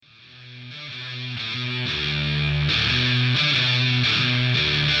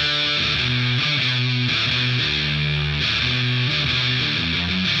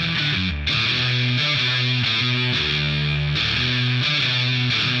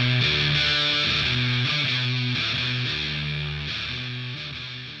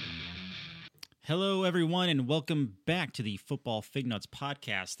Hello, everyone, and welcome back to the Football Fig Nuts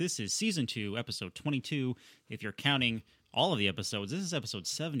podcast. This is Season 2, Episode 22. If you're counting all of the episodes, this is Episode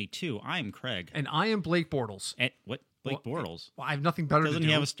 72. I am Craig. And I am Blake Bortles. What? Blake Bortles? Well, I have nothing better to do. Doesn't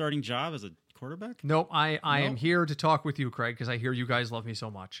he have a starting job as a quarterback? Nope, I am here to talk with you, Craig, because I hear you guys love me so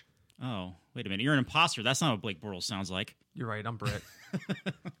much. Oh, wait a minute. You're an imposter. That's not what Blake Bortles sounds like. You're right, I'm Britt.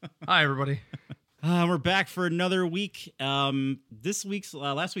 Hi, everybody. We're back for another week. Last week's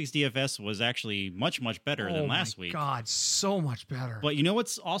DFS was actually much better than last week. God, so much better. But you know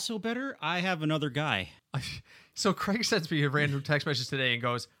what's also better? I have another guy. So Craig sends me a random text message today and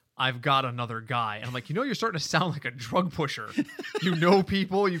goes, "I've got another guy." And I'm like, you're starting to sound like a drug pusher. You know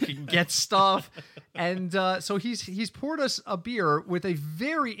people, you can get stuff. And so he's poured us a beer with a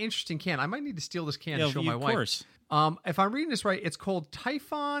very interesting can. I might need to steal this can to show my wife. Of course. If I'm reading this right, it's called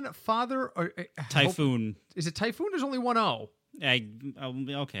Typhon Father. Typhoon. Is it Typhoon? There's only one O.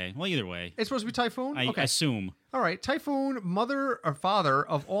 Okay. Well, either way. It's supposed to be Typhoon? I assume. All right. Typhoon, mother or father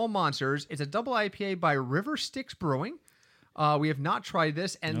of all monsters. It's a double IPA by River Styx Brewing. We have not tried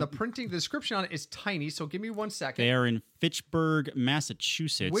this, and the description on it is tiny, so give me 1 second. They are in Fitchburg,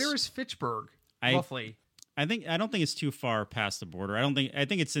 Massachusetts. Where is Fitchburg, roughly? I don't think it's too far past the border. I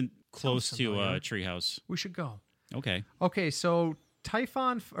think it's close to Treehouse. We should go. Okay, so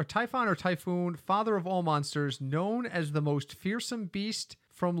Typhon or Typhoon, father of all monsters, known as the most fearsome beast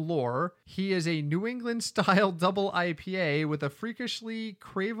from lore. He is a New England-style double IPA with a freakishly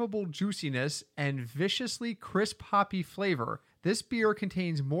craveable juiciness and viciously crisp hoppy flavor. This beer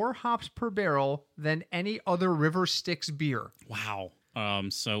contains more hops per barrel than any other River Styx beer. Wow.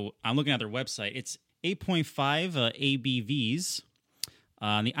 So I'm looking at their website. It's 8.5 ABVs.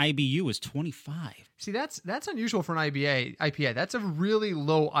 The IBU is 25. See, that's unusual for an IPA. That's a really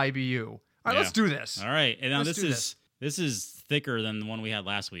low IBU. All right, let's do this. All right, and now this is thicker than the one we had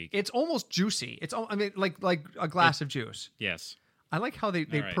last week. It's almost juicy. Like a glass of juice. Yes. I like how they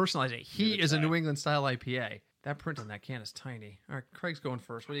personalize it. He is a New England style IPA. That print on that can is tiny. All right, Craig's going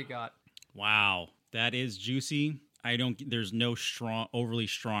first. What do you got? Wow, that is juicy. There's no overly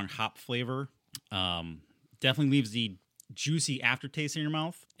strong hop flavor. Definitely leaves the juicy aftertaste in your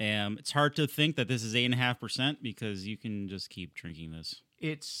mouth. It's hard to think that this is 8.5% because you can just keep drinking this.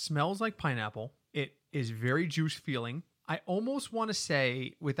 It smells like pineapple. It is very juice feeling. I almost want to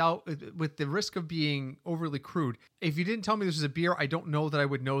say, with the risk of being overly crude, if you didn't tell me this was a beer, I don't know that I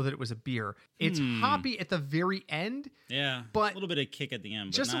would know that it was a beer. It's hoppy at the very end. Yeah, but a little bit of kick at the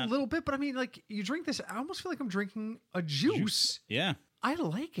end. Just a little bit, but I mean, like, you drink this, I almost feel like I'm drinking a juice. Yeah. I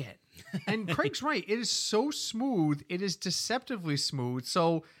like it. And Craig's right. It is so smooth. It is deceptively smooth.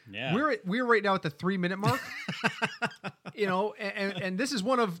 So we're right now at the 3-minute mark. And this is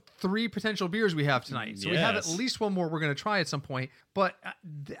one of 3 potential beers we have tonight. So we have at least one more we're going to try at some point. But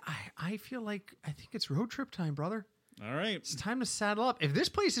I feel like I think it's road trip time, brother. All right. It's time to saddle up. If this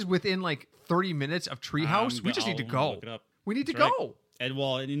place is within like 30 minutes of Treehouse, we just need to go. Look it up. We need to go. And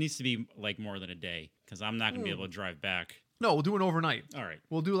it needs to be like more than a day because I'm not going to be able to drive back. No, we'll do it overnight. All right.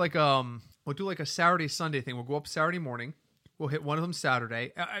 We'll do like a Saturday Sunday thing. We'll go up Saturday morning. We'll hit one of them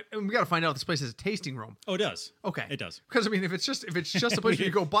Saturday. And we got to find out if this place has a tasting room. Oh, it does. Okay. It does. Because I mean, if it's just a place where you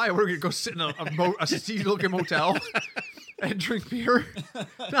go by, we're going to go sit in a seedy looking motel and drink beer.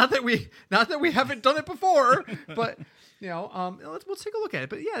 Not that we haven't done it before, but we'll take a look at it.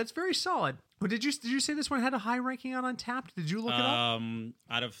 But yeah, it's very solid. But did you say this one had a high ranking on Untappd? Did you look it up?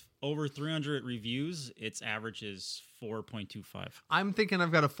 Out of over 300 reviews, its average is 4.25. I'm thinking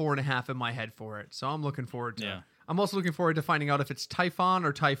I've got a 4.5 in my head for it, so I'm looking forward to it. I'm also looking forward to finding out if it's Typhon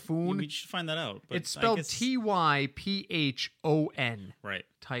or Typhoon. We should find that out. But it's spelled Typhon. Right.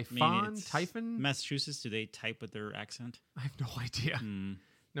 Typhon? Massachusetts, do they type with their accent? I have no idea.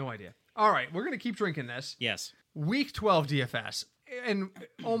 No idea. All right, we're going to keep drinking this. Yes. Week 12 DFS. And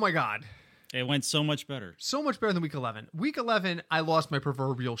oh my God. It went so much better. So much better than week 11. Week 11, I lost my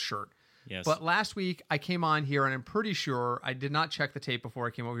proverbial shirt. Yes. But last week, I came on here, and I'm pretty sure, I did not check the tape before I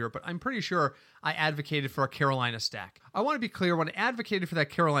came over here, but I'm pretty sure I advocated for a Carolina stack. I want to be clear, when I advocated for that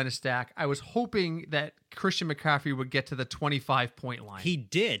Carolina stack, I was hoping that Christian McCaffrey would get to the 25-point line. He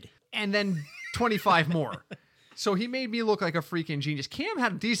did. And then 25 more. So he made me look like a freaking genius. Cam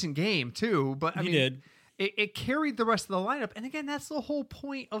had a decent game, too, but I mean... He did. It carried the rest of the lineup. And again, that's the whole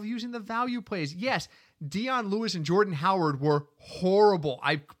point of using the value plays. Yes, Dion Lewis and Jordan Howard were horrible.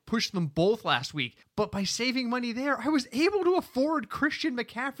 I pushed them both last week. But by saving money there, I was able to afford Christian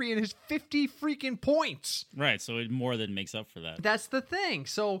McCaffrey and his 50 freaking points. Right, so it more than makes up for that. That's the thing.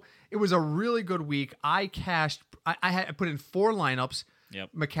 So it was a really good week. I put in 4 lineups.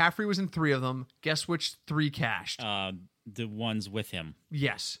 Yep. McCaffrey was in 3 of them. Guess which 3 cashed? The ones with him.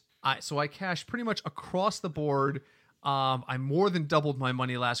 Yes. So I cashed pretty much across the board. I more than doubled my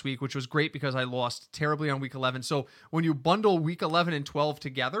money last week, which was great because I lost terribly on week 11. So when you bundle week 11 and 12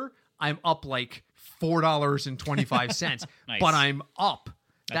 together, I'm up like $4.25, Nice. but I'm up.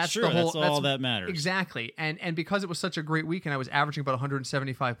 That's true. That's all that matters. Exactly. And because it was such a great week and I was averaging about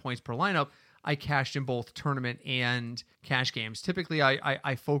 175 points per lineup, I cashed in both tournament and cash games. Typically,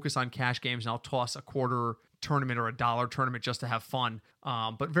 I focus on cash games, and I'll toss a quarter tournament or a dollar tournament just to have fun.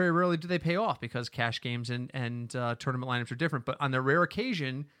 But very rarely do they pay off because cash games and tournament lineups are different. But on the rare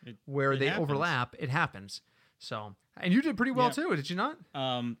occasion where they overlap, it happens. So, and you did pretty well too, did you not?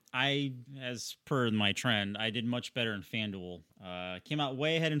 As per my trend, I did much better in FanDuel. Came out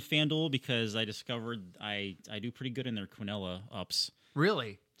way ahead in FanDuel because I discovered I do pretty good in their Quinella ups.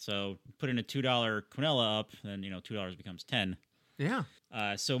 Really? So put in a $2 Quinella up, then $2 becomes 10. Yeah.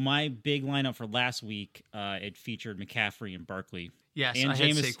 So my big lineup for last week, it featured McCaffrey and Barkley. Yes, and I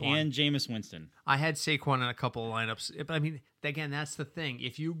had Saquon. And Jameis Winston. I had Saquon in a couple of lineups. But I mean, again, that's the thing.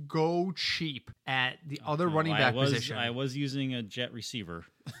 If you go cheap at the other running back position. I was using a jet receiver.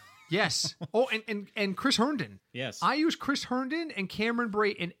 Yes. Oh, and Chris Herndon. Yes. I used Chris Herndon and Cameron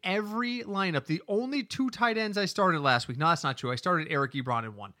Brate in every lineup. The only 2 tight ends I started last week. No, that's not true. I started Eric Ebron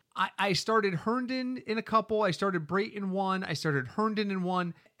in one. I started Herndon in a couple. I started Brate in one. I started Herndon in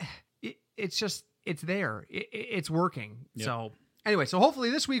one. It's there. It's working. Yep. So anyway, so hopefully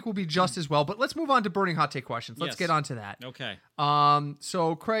this week will be just as well. But let's move on to burning hot take questions. Let's get on to that. Okay.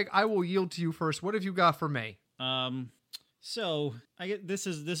 So Craig, I will yield to you first. What have you got for me? So I get this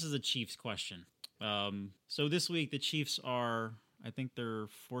is a Chiefs question. So this week the Chiefs are, I think they're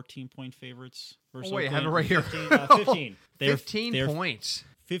 14-point favorites. Oh wait, I have it right 15, here. 15. 15 points.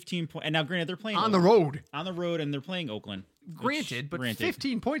 15 points. And now, granted, they're playing on the road. On the road, and they're playing Oakland. Granted,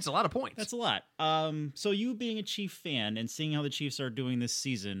 15 points, a lot of points. That's a lot. So you being a Chief fan and seeing how the Chiefs are doing this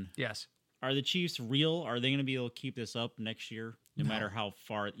season, yes, are the Chiefs real? Are they going to be able to keep this up next year, no matter how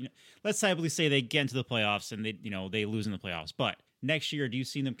far? Let's simply say they get into the playoffs and they lose in the playoffs. But next year, do you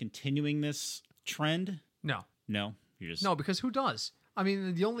see them continuing this trend? No, No, because who does? I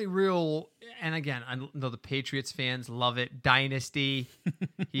mean, the only real, and again, I know the Patriots fans love it. Dynasty,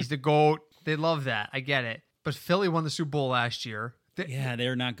 he's the GOAT. They love that. I get it. But Philly won the Super Bowl last year.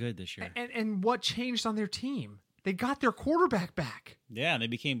 They're not good this year. And what changed on their team? They got their quarterback back. Yeah, they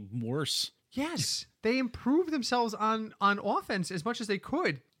became worse. Yes, they improved themselves on offense as much as they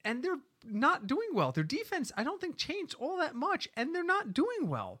could, and they're not doing well. Their defense, I don't think, changed all that much, and they're not doing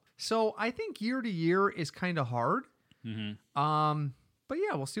well. So I think year to year is kind of hard. Mm-hmm. But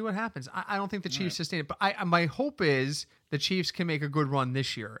yeah, we'll see what happens. I don't think the Chiefs sustain it, but my hope is the Chiefs can make a good run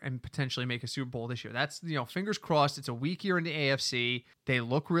this year and potentially make a Super Bowl this year. That's, fingers crossed. It's a weak year in the AFC. They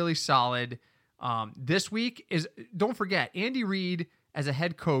look really solid. This week is, don't forget, Andy Reid as a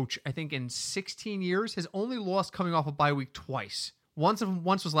head coach, I think in 16 years, has only lost coming off a bye week twice. Once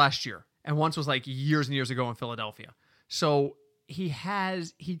was last year, and once was like years and years ago in Philadelphia. So he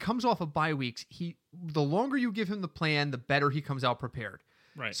comes off of bye weeks. The longer you give him the plan, the better he comes out prepared.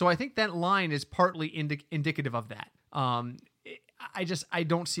 Right. So I think that line is partly indicative of that. I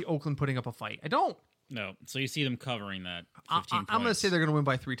don't see Oakland putting up a fight. I don't. No. So you see them covering that 15 points. I'm going to say they're going to win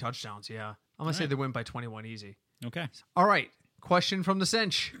by 3 touchdowns. Yeah. I'm going to say they win by 21 easy. Okay. All right. Question from the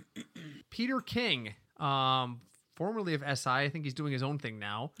Cinch. Peter King, formerly of SI, I think he's doing his own thing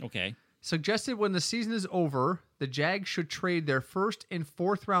now. Okay. Suggested when the season is over, the Jags should trade their 1st and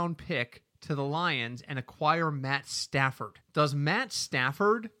 4th round pick to the Lions and acquire Matt Stafford. Does Matt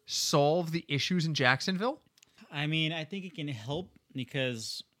Stafford solve the issues in Jacksonville? I mean, I think it can help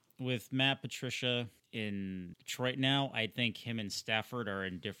because with Matt Patricia in Detroit now, I think him and Stafford are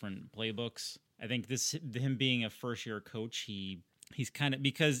in different playbooks. I think him being a first-year coach, he's kind of,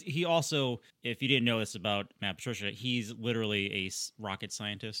 because he also, if you didn't know this about Matt Patricia, he's literally a rocket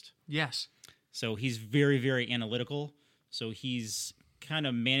scientist. Yes. So he's very, very analytical. So he's kind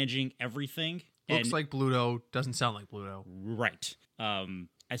of managing everything. Looks like Bluto, doesn't sound like Bluto. Right.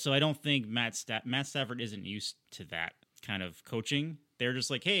 So I don't think Matt Stafford isn't used to that kind of coaching. They're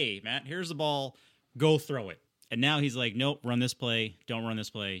just like, hey, Matt, here's the ball, go throw it. And now he's like, nope, run this play, don't run this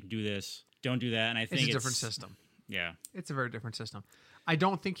play, do this, don't do that. And I think it's a different system. Yeah. It's a very different system. I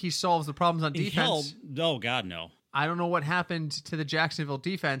don't think he solves the problems on defense. Oh, God, no. I don't know what happened to the Jacksonville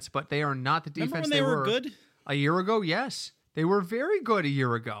defense, but they are not the defense they were good a year ago. Yes, they were very good a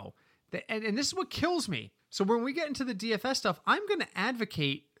year ago. And this is what kills me. So when we get into the DFS stuff, I'm going to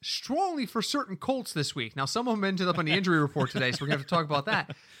advocate strongly for certain Colts this week. Now, some of them ended up on the injury report today, so we're going to have to talk about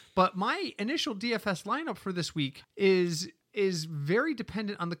that. But my initial DFS lineup for this week is very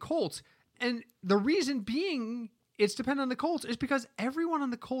dependent on the Colts. And the reason being it's dependent on the Colts. It's because everyone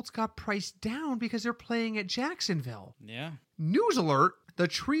on the Colts got priced down because they're playing at Jacksonville. Yeah. News alert, the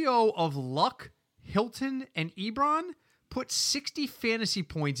trio of Luck, Hilton, and Ebron put 60 fantasy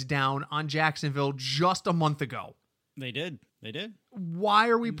points down on Jacksonville just a month ago. They did. Why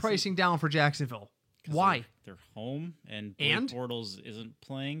are we pricing down for Jacksonville? Why? They're home, and Blake Bortles isn't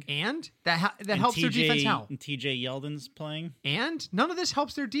playing. And that helps their defense how? And TJ Yeldon's playing. And none of this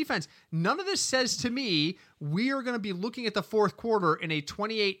helps their defense. None of this says to me we are going to be looking at the fourth quarter in a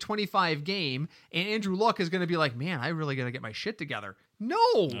 28-25 game, and Andrew Luck is going to be like, man, I really got to get my shit together.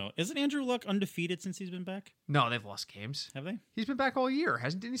 No. Isn't Andrew Luck undefeated since he's been back? No, they've lost games. Have they? He's been back all year.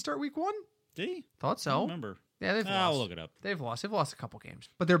 Didn't he start week 1? Did he? Thought so. I don't remember. Yeah, they've lost. I'll look it up. They've lost a couple games.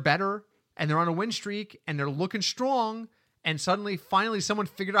 But they're better, and they're on a win streak, and they're looking strong, and finally someone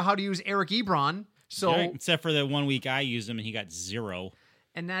figured out how to use Eric Ebron. So except for the 1 week I used him and he got 0.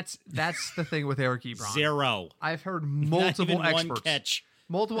 And that's the thing with Eric Ebron. 0. I've heard multiple Not even experts. One catch.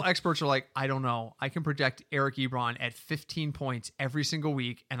 Multiple experts are like, I don't know. I can project Eric Ebron at 15 points every single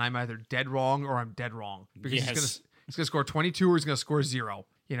week, and I'm either dead wrong or I'm dead wrong. Because he's going to score 22 or he's going to score 0.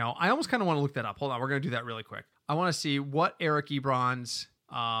 You know, I almost kind of want to look that up. Hold on. We're going to do that really quick. I want to see what Eric Ebron's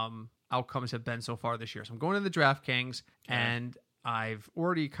outcomes have been so far this year. So I'm going to the DraftKings, and I've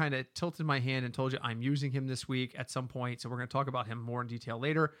already kind of tilted my hand and told you I'm using him this week at some point. So we're going to talk about him more in detail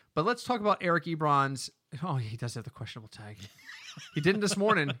later. But let's talk about Eric Ebron's. Oh, he does have the questionable tag. He didn't this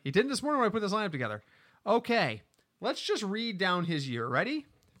morning. When I put this lineup together. Okay. Let's just read down his year. Ready?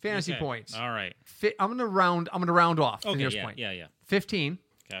 Fantasy points. All right. I'm going to round off the Okay, nearest point. Yeah. 15.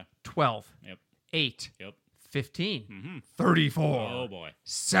 Okay. 12. Yep. 8. Yep. 15. Mm-hmm. 34. Oh, boy.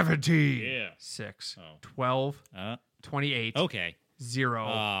 17. Yeah. 6. Oh. 12. 28. Okay.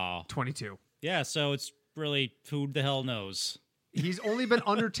 0. 22. Yeah, so it's really who the hell knows. He's only been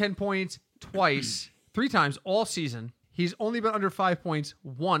under 10 points twice, 3 times all season. He's only been under 5 points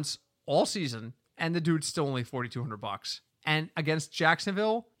once all season, and the dude's still only $4,200. And against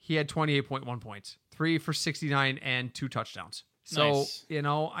Jacksonville, he had 28.1 points, 3 for 69 and 2 touchdowns. So, nice. You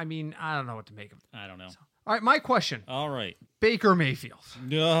know, I mean, I don't know what to make of it. I don't know. So, all right, my question. All right. Baker Mayfield.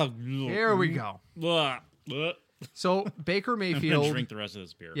 Here we go. So, Baker Mayfield. I'm going to drink the rest of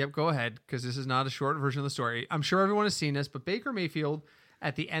this beer. Yep, go ahead, because this is not a short version of the story. I'm sure everyone has seen this, but Baker Mayfield,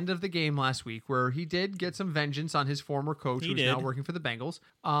 at the end of the game last week, where he did get some vengeance on his former coach, who's now working for the Bengals,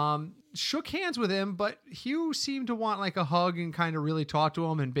 shook hands with him, but Hugh seemed to want like a hug and kind of really talk to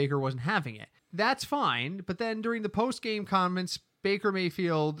him, and Baker wasn't having it. That's fine, but then during the post-game comments, Baker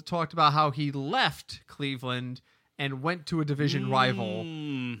Mayfield talked about how he left Cleveland and went to a division rival,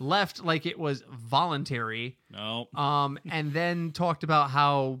 left like it was voluntary. No. And then talked about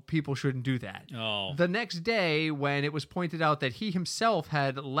how people shouldn't do that. Oh. The next day, when it was pointed out that he himself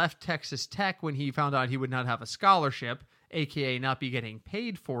had left Texas Tech when he found out he would not have a scholarship, aka not be getting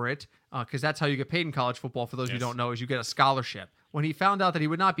paid for it, because that's how you get paid in college football, for those who don't know, is you get a scholarship. When he found out that he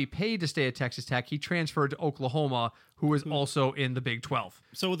would not be paid to stay at Texas Tech, he transferred to Oklahoma, who is also in the Big 12.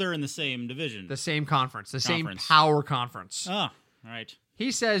 So they're in the same division. The same conference. Same power conference. Oh, all right.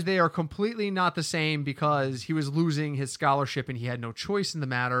 He says they are completely not the same because he was losing his scholarship and he had no choice in the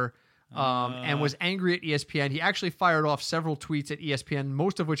matter, and was angry at ESPN. He actually fired off several tweets at ESPN,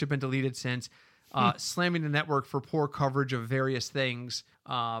 most of which have been deleted since, slamming the network for poor coverage of various things.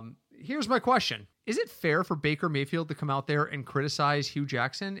 Here's my question. Is it fair for Baker Mayfield to come out there and criticize Hugh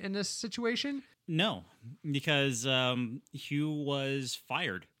Jackson in this situation? No, because Hugh was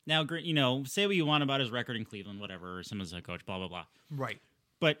fired. Now, you know, say what you want about his record in Cleveland, whatever, or him as a coach, blah, blah, blah. Right.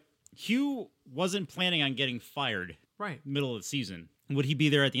 But Hugh wasn't planning on getting fired middle of the season. Would he be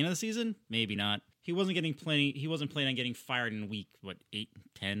there at the end of the season? Maybe not. He wasn't planning on getting fired in week, 8,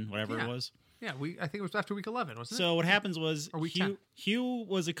 10, whatever it was. Yeah, I think it was after week 11, wasn't it? So what happens was Hugh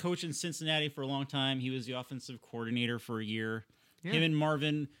was a coach in Cincinnati for a long time. He was the offensive coordinator for a year. Yeah. Him and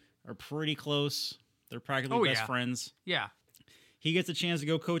Marvin are pretty close. They're practically best friends. Yeah. He gets a chance to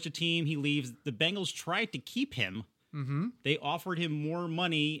go coach a team. He leaves. The Bengals tried to keep him. Mm-hmm. They offered him more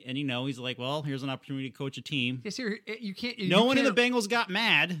money, and he's like, "Well, here's an opportunity to coach a team." Yes, you can't. No one in the Bengals got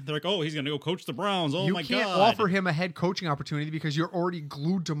mad. They're like, "Oh, he's going to go coach the Browns." Oh my god! You can't offer him a head coaching opportunity because you're already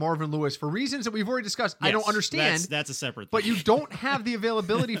glued to Marvin Lewis for reasons that we've already discussed. Yes, I don't understand. That's a separate thing. But you don't have the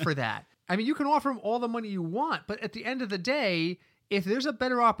availability for that. I mean, you can offer him all the money you want, but at the end of the day, if there's a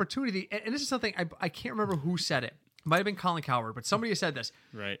better opportunity, and this is something I can't remember who said it. Might have been Colin Cowherd, but somebody has said this.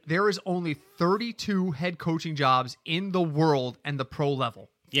 Right. There is only 32 head coaching jobs in the world and the pro level.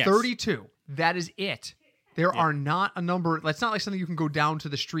 Yes. 32. That is it. There are not a number. That's not like something you can go down to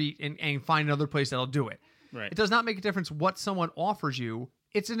the street and find another place that'll do it. Right. It does not make a difference what someone offers you.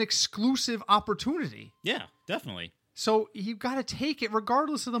 it's an exclusive opportunity. Yeah, definitely. So you've got to take it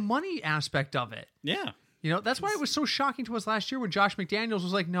regardless of the money aspect of it. Yeah. You know, that's why it was so shocking to us last year when Josh McDaniels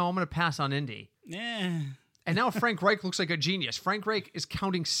was like, no, I'm going to pass on Indy. Yeah. And now Frank Reich looks like a genius. Frank Reich is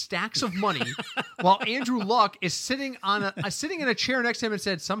counting stacks of money while Andrew Luck is sitting in a chair next to him and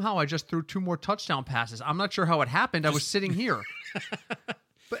said, somehow I just threw 2 more touchdown passes. I'm not sure how it happened. I was sitting here.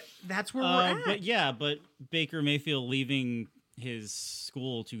 But that's where we're at. But Baker Mayfield leaving his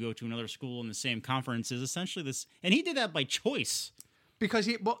school to go to another school in the same conference is essentially this. And he did that by choice. Because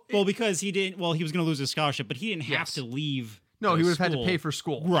he was going to lose his scholarship, but he didn't have to leave. No, he would have had to pay for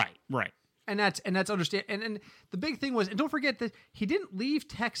school. Right. And that's understand. And the big thing was, and don't forget that he didn't leave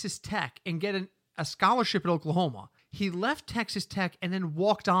Texas Tech and get a scholarship at Oklahoma. He left Texas Tech and then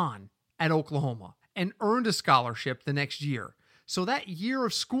walked on at Oklahoma and earned a scholarship the next year. So that year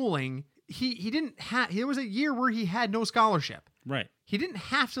of schooling, he didn't have. There was a year where he had no scholarship. Right. He didn't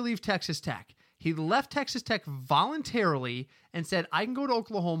have to leave Texas Tech. He left Texas Tech voluntarily and said, I can go to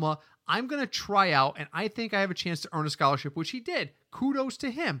Oklahoma. I'm going to try out, and I think I have a chance to earn a scholarship, which he did. Kudos to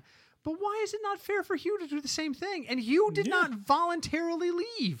him. But why is it not fair for Hugh to do the same thing? And Hugh did not voluntarily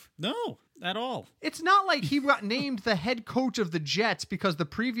leave. No, at all. It's not like he got named the head coach of the Jets because the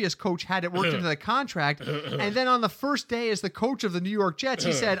previous coach had it worked into the contract. And then on the first day as the coach of the New York Jets,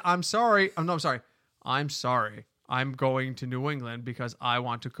 he said, I'm sorry. I'm going to New England because I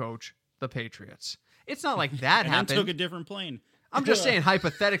want to coach the Patriots. It's not like that happened. And took a different plane. I'm just saying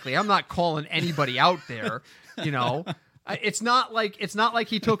hypothetically. I'm not calling anybody out there, you know. It's not like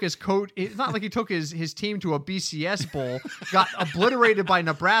he took his coach. It's not like he took his team to a BCS bowl, got obliterated by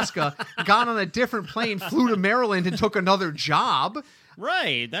Nebraska, got on a different plane, flew to Maryland, and took another job.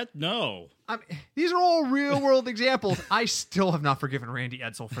 Right. These are all real world examples. I still have not forgiven Randy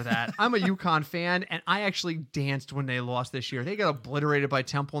Edsall for that. I'm a UConn fan, and I actually danced when they lost this year. They got obliterated by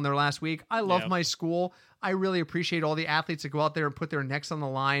Temple in their last week. I love my school. I really appreciate all the athletes that go out there and put their necks on the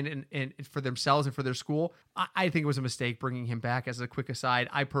line and for themselves and for their school. I think it was a mistake bringing him back. As a quick aside,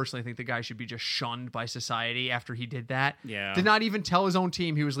 I personally think the guy should be just shunned by society after he did that. Yeah. Did not even tell his own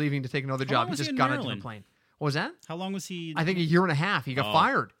team he was leaving to take another job. He just got on a different plane. What was that? How long was he? I think a year and a half. He got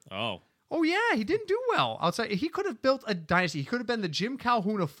fired. Oh, yeah, he didn't do well outside. He could have built a dynasty. He could have been the Jim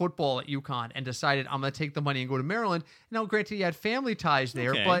Calhoun of football at UConn and decided, I'm going to take the money and go to Maryland. Now, granted, he had family ties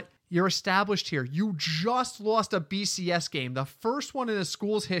there, but you're established here. You just lost a BCS game, the first one in the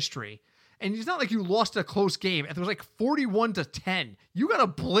school's history. And it's not like you lost a close game. It was like 41-10. You got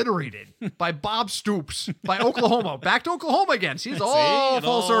obliterated by Bob Stoops, by Oklahoma. Back to Oklahoma again. See, it's all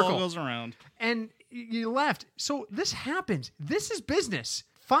full circle. Goes around. And you left. So this happens. This is business.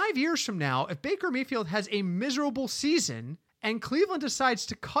 5 years from now, if Baker Mayfield has a miserable season and Cleveland decides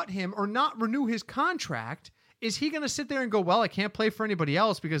to cut him or not renew his contract, is he going to sit there and go, well, I can't play for anybody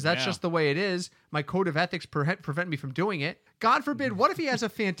else because that's just the way it is. My code of ethics prevent me from doing it. God forbid, what if he has a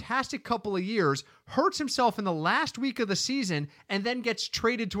fantastic couple of years, hurts himself in the last week of the season, and then gets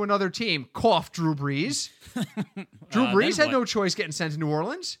traded to another team? Cough, Drew Brees. Drew Brees had no choice getting sent to New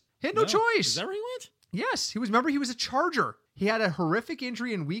Orleans. He had no choice. Is that where he went? Yes. He was a Charger. He had a horrific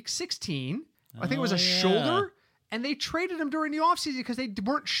injury in week 16. I think it was a shoulder. And they traded him during the offseason because they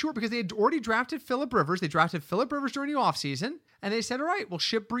weren't sure, because they had already drafted Phillip Rivers. They drafted Phillip Rivers during the offseason. And they said, all right, we'll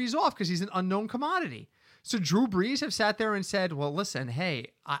ship Brees off because he's an unknown commodity. So Drew Brees have sat there and said, well, listen, hey,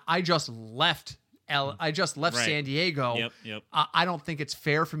 I just left San Diego. Yep. I don't think it's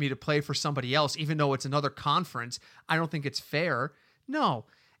fair for me to play for somebody else, even though it's another conference. I don't think it's fair. No.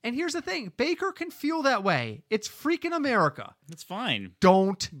 And here's the thing. Baker can feel that way. It's freaking America. It's fine.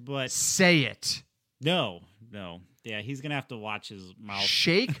 Don't say it. No. Yeah, he's going to have to watch his mouth.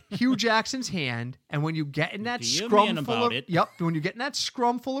 Shake Hugh Jackson's hand, and when you get in that when you get in that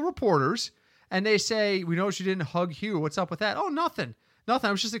scrum full of reporters, and they say, we noticed you didn't hug Hugh. What's up with that? Oh, nothing.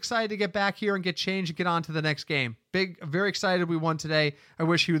 I was just excited to get back here and get changed and get on to the next game. Very excited we won today. I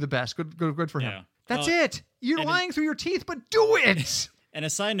wish Hugh the best. Good for him. That's it. You're lying through your teeth, but do it. And a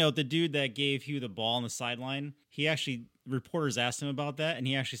side note, the dude that gave Hugh the ball on the sideline, reporters asked him about that, and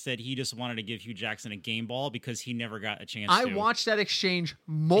he actually said he just wanted to give Hugh Jackson a game ball because he never got a chance to. I watched that exchange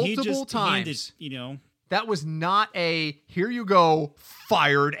multiple times. That was not a, here you go,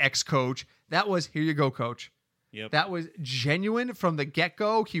 fired ex-coach. That was, here you go, coach. Yep. That was genuine from the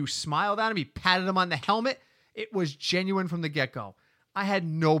get-go. Hugh smiled at him. He patted him on the helmet. It was genuine from the get-go. I had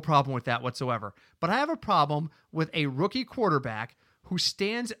no problem with that whatsoever. But I have a problem with a rookie quarterback who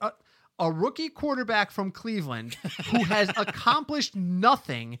stands a rookie quarterback from Cleveland who has accomplished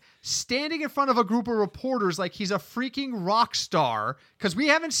nothing, standing in front of a group of reporters like he's a freaking rock star, because we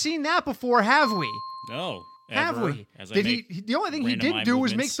haven't seen that before, have we? No. Have ever, we? as I Did make he? The only thing he random didn't eye do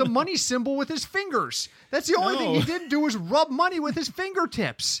was make movements. the money symbol with his fingers. That's the only thing he didn't do was rub money with his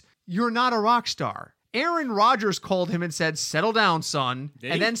fingertips. You're not a rock star. Aaron Rodgers called him and said, "Settle down, son,"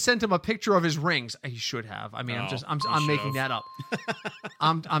 and then sent him a picture of his rings. He should have. I mean, I'm making that up.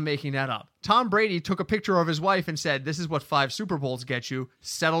 I'm making that up. Tom Brady took a picture of his wife and said, "This is what 5 Super Bowls get you.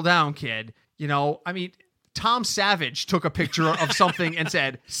 Settle down, kid." You know, I mean, Tom Savage took a picture of something and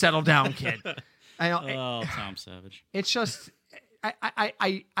said, "Settle down, kid." Tom Savage. It's just.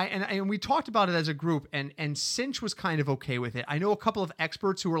 And we talked about it as a group, and Cinch was kind of okay with it. I know a couple of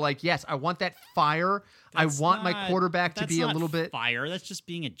experts who were like, "Yes, I want that fire. I want my quarterback to be a little bit fire." That's just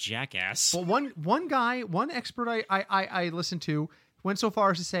being a jackass. Well, one expert I listened to went so far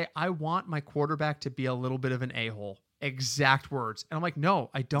as to say, "I want my quarterback to be a little bit of an a-hole." Exact words, and I'm like,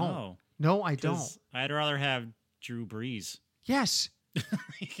 "No, I don't. No, I don't. I'd rather have Drew Brees." Yes.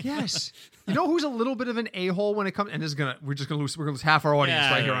 Yes. You know who's a little bit of an a-hole when it comes, and we're gonna lose half our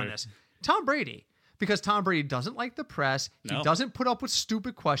audience here on this. Tom Brady. Because Tom Brady doesn't like the press. He doesn't put up with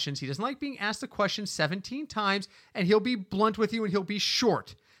stupid questions. He doesn't like being asked a question 17 times, and he'll be blunt with you and he'll be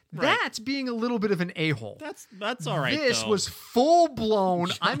short. Right. That's being a little bit of an a-hole. That's all right. This was full blown.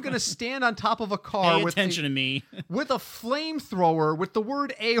 I'm going to stand on top of a car Pay attention to me with a flamethrower with the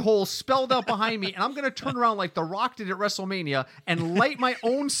word a-hole spelled out behind me, and I'm going to turn around like The Rock did at WrestleMania and light my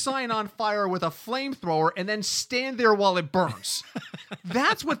own sign on fire with a flamethrower and then stand there while it burns.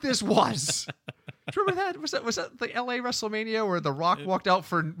 That's what this was. Remember that? Was that the LA WrestleMania where The Rock walked out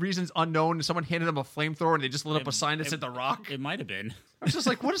for reasons unknown and someone handed him a flamethrower and they just lit up a sign that said The Rock? It might have been. I was just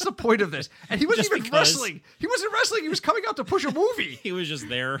like, what is the point of this? And he wasn't even wrestling. He wasn't wrestling. He was coming out to push a movie. He was just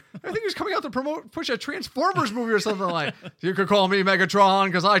there. I think he was coming out to push a Transformers movie or something like, "You could call me Megatron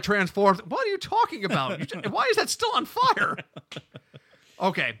because I transformed." What are you talking about? Why is that still on fire?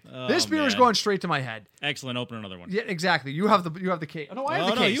 Okay, this beer is going straight to my head. Excellent. Open another one. Yeah, exactly. You have the case. Oh, no, I have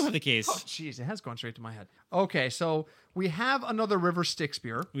the case. No, you have the case. Oh, jeez, it has gone straight to my head. Okay, so we have another River Styx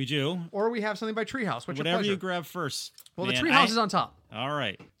beer. We do. Or we have something by Treehouse. Whatever you grab first. Well, the Treehouse is on top. All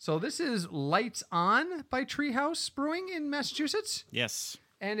right. So this is Lights On by Treehouse Brewing in Massachusetts. Yes.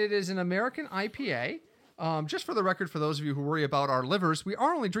 And it is an American IPA. Just for the record, for those of you who worry about our livers, we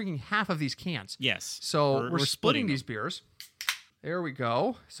are only drinking half of these cans. Yes. So we're splitting these beers. There we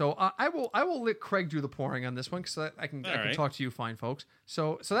go. So I will let Craig do the pouring on this one because I can talk to you fine folks.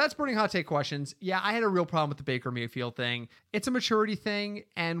 So that's Burning Hot Take questions. Yeah, I had a real problem with the Baker Mayfield thing. It's a maturity thing,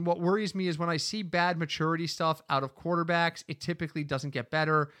 and what worries me is when I see bad maturity stuff out of quarterbacks, it typically doesn't get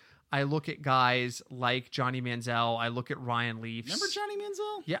better. I look at guys like Johnny Manziel. I look at Ryan Leaf. Remember Johnny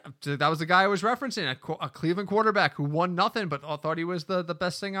Manziel? Yeah, that was the guy I was referencing, a Cleveland quarterback who won nothing but thought he was the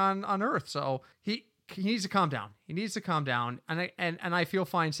best thing on earth. So he needs to calm down. He needs to calm down. And I feel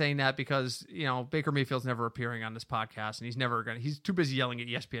fine saying that because, you know, Baker Mayfield's never appearing on this podcast and he's too busy yelling at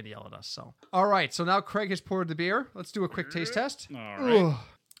ESPN to yell at us. So, all right. So now Craig has poured the beer. Let's do a quick taste test. All right. All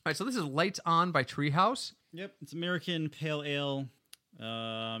right. So this is Lights On by Treehouse. Yep. It's American Pale Ale.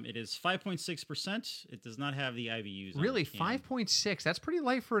 It is 5.6%. It does not have the IBUs. Really? 5.6? That's pretty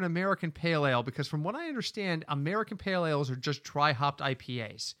light for an American Pale Ale because from what I understand, American Pale Ales are just dry hopped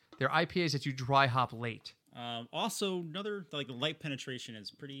IPAs. They're IPAs that you dry hop late. Also, another light penetration is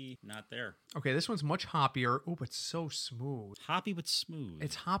pretty not there. Okay, this one's much hoppier. Oh, but so smooth. Hoppy but smooth.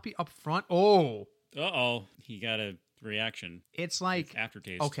 It's hoppy up front. Oh. Uh-oh. He got a reaction. It's like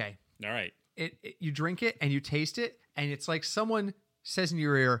aftertaste. Okay. All right. You drink it and you taste it, and it's like someone says in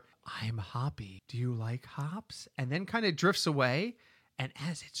your ear, "I'm hoppy. Do you like hops?" And then kind of drifts away, and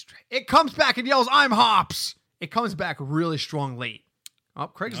as it comes back and yells, "I'm hops." It comes back really strong late. Oh,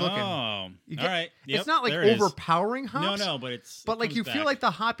 Craig's looking. Oh, all right. Yep, it's not like overpowering hops. No, but it's. But like you feel like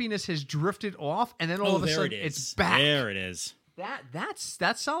the hoppiness has drifted off, and then all of a sudden it's back. There it is. That's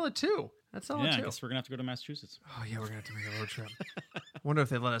solid too. That's solid too. Yeah, I guess we're gonna have to go to Massachusetts. Oh yeah, we're gonna have to make a road trip. Wonder if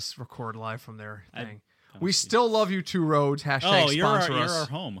they let us record live from their thing. We still love you, Two Roads. Hashtag sponsor us. You're our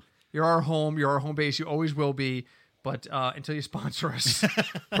home. You're our home. You're our home base. You always will be. But until you sponsor us,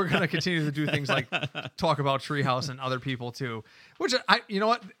 we're going to continue to do things like talk about Treehouse and other people too. Which you know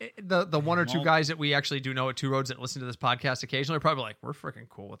what, the one or two guys that we actually do know at Two Roads that listen to this podcast occasionally are probably like, we're freaking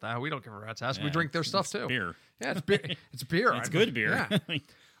cool with that. We don't give a rat's ass. We drink their stuff too. Beer. Yeah, it's beer. It's beer. It's good beer. Yeah.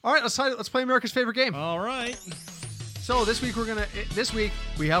 All right, let's play America's favorite game. All right. So this week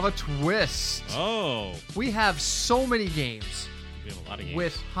we have a twist. Oh. We have so many games. We have a lot of games.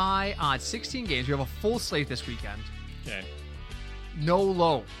 With high odds, 16 games. We have a full slate this weekend. Okay. No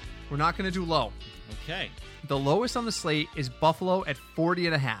low. We're not going to do low. Okay. The lowest on the slate is Buffalo at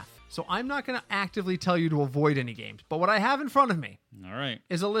 40.5. So I'm not going to actively tell you to avoid any games. But what I have in front of me all right,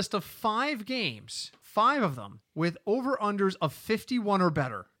 is a list of 5 games 5 of them with over-unders of 51 or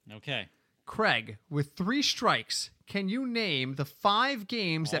better. Okay. Craig, with 3 strikes, can you name the 5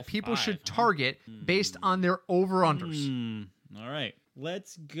 games that people should target based on their over-unders? All right.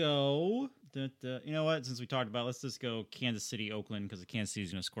 Let's go. You know what? Since we talked about it, let's just go Kansas City, Oakland, because Kansas City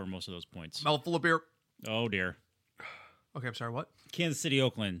is going to score most of those points. Mouthful of beer. Oh, dear. Okay, I'm sorry, what? Kansas City,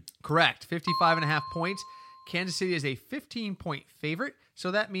 Oakland. Correct. 55.5 points. Kansas City is a 15-point favorite, so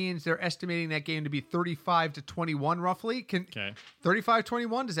that means they're estimating that game to be 35-21 roughly.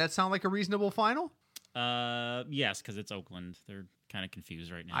 35-21, does that sound like a reasonable final? Yes, because it's Oakland. They're kind of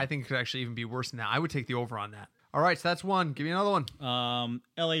confused right now. I think it could actually even be worse than that. I would take the over on that. All right, so that's one. Give me another one.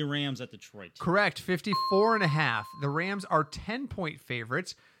 LA Rams at Detroit. Correct. 54.5. The Rams are 10-point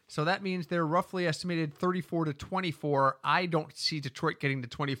favorites, so that means they're roughly estimated 34-24. I don't see Detroit getting to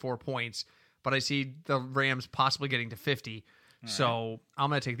 24 points, but I see the Rams possibly getting to 50. So I'm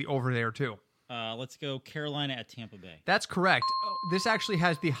going to take the over there too. Let's go Carolina at Tampa Bay. That's correct. This actually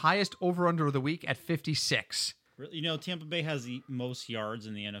has the highest over-under of the week at 56. You know, Tampa Bay has the most yards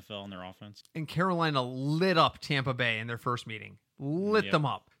in the NFL in their offense. And Carolina lit up Tampa Bay in their first meeting. Lit them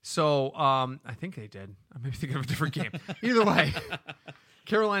up. So I think they did. I may be thinking of a different game. Either way,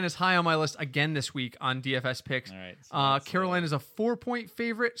 Carolina's high on my list again this week on DFS picks. All right, so Carolina's a 4-point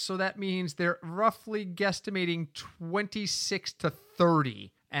favorite, so that means they're roughly guesstimating 26-30.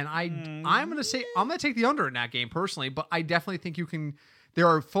 And I'm going to take the under in that game personally, but I definitely think you can. There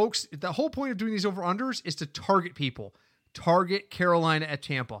are folks, the whole point of doing these over-unders is to target people. Target Carolina at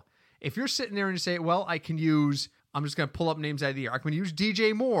Tampa. If you're sitting there and you say, well, I'm just going to pull up names out of the air. I can use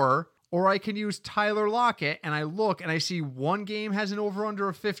DJ Moore, or I can use Tyler Lockett, and I look and I see one game has an over-under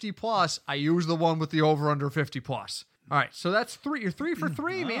of 50+. I use the one with the over-under 50+. All right, so that's 3. You're 3 for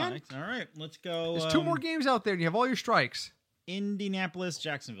 3, man. All right, let's go. There's 2 more games out there, and you have all your strikes. Indianapolis,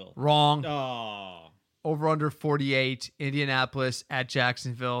 Jacksonville. Wrong. Oh. Over under 48, Indianapolis at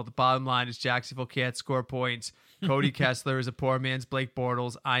Jacksonville. The bottom line is Jacksonville can't score points. Cody Kessler is a poor man's Blake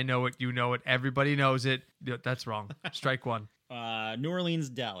Bortles. I know it. You know it. Everybody knows it. That's wrong. Strike 1. New Orleans,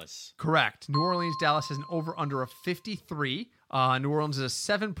 Dallas. Correct. New Orleans, Dallas has an over under of 53. New Orleans is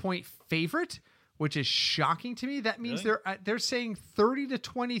a 7-point favorite, which is shocking to me. That means they're saying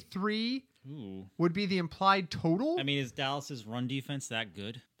 30-23 would be the implied total. I mean, is Dallas's run defense that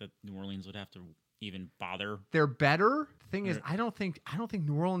good that New Orleans would have to even bother? They're better. The thing is, I don't think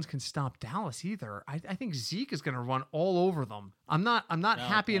New Orleans can stop Dallas either. I think Zeke is going to run all over them. I'm not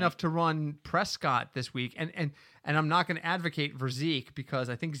happy enough to run Prescott this week, and I'm not going to advocate for Zeke because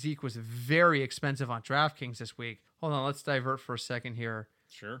I think Zeke was very expensive on DraftKings this week. Hold on, let's divert for a second here.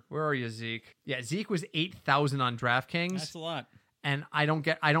 Sure. Where are you, Zeke? Yeah, Zeke was 8,000 on DraftKings. That's a lot. And I don't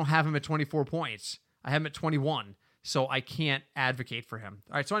have him at 24 points. I have him at 21. So I can't advocate for him.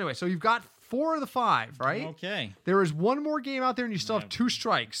 All right, so anyway, so you've got 4 of the 5, right? Okay. There is one more game out there, and you still have 2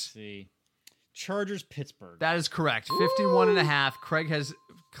 strikes. Let's see. Chargers, Pittsburgh. That is correct. 51.5. Craig has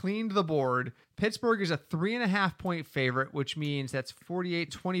cleaned the board. Pittsburgh is a 3.5-point favorite, which means that's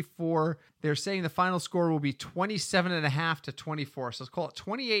 48-24. They're saying the final score will be 27.5-24. So let's call it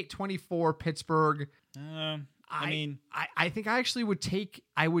 28-24 Pittsburgh. I think I actually would take.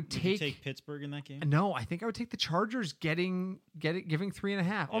 Would you take Pittsburgh in that game? No, I think I would take the Chargers giving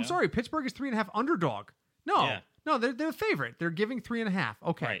 3.5. Oh, I'm sorry, Pittsburgh is 3.5 underdog. No, they're the favorite. They're giving 3.5.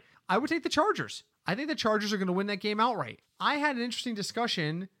 Okay, right. I would take the Chargers. I think the Chargers are going to win that game outright. I had an interesting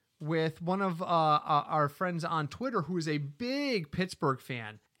discussion with one of our friends on Twitter who is a big Pittsburgh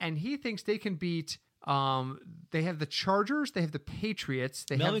fan, and he thinks they can beat. They have the Chargers. They have the Patriots.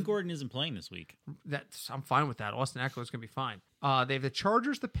 Melvin Gordon isn't playing this week. I'm fine with that. Austin Eckler is going to be fine. They have the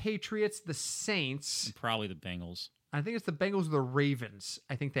Chargers, the Patriots, the Saints. And probably the Bengals. I think it's the Bengals or the Ravens.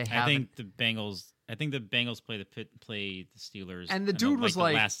 I think they have. I think the Bengals play the Steelers. And the dude was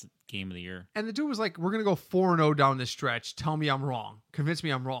like, the last game of the year. And the dude was like, "We're going to go 4-0 down this stretch. Tell me I'm wrong. Convince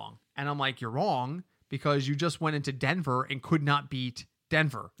me I'm wrong." And I'm like, "You're wrong because you just went into Denver and could not beat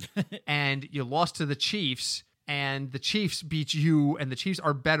Denver, and you lost to the Chiefs, and the Chiefs beat you, and the Chiefs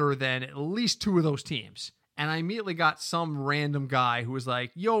are better than at least 2 of those teams." And I immediately got some random guy who was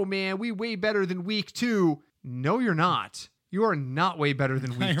like, "Yo, man, we way better than week 2. No, you're not. You are not way better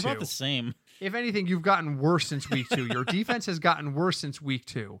than week 2. You're about the same. If anything, you've gotten worse since week 2. Your defense has gotten worse since week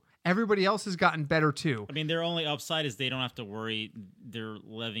 2. Everybody else has gotten better too. I mean, their only upside is they don't have to worry. Their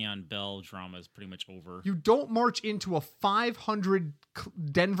Le'Veon Bell drama is pretty much over. You don't march into a 500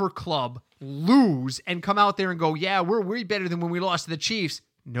 Denver club, lose, and come out there and go, "Yeah, we're way better than when we lost to the Chiefs."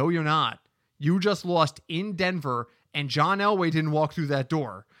 No, you're not. You just lost in Denver, and John Elway didn't walk through that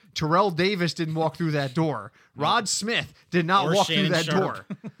door. Terrell Davis didn't walk through that door. Rod Smith did not walk through that door.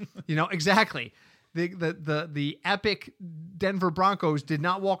 Exactly. the epic Denver Broncos did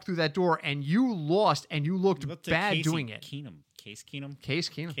not walk through that door, and you lost, and you looked bad doing it. Case Keenum.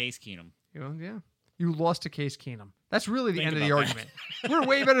 Yeah. You lost to Case Keenum. That's really the end of the argument. We're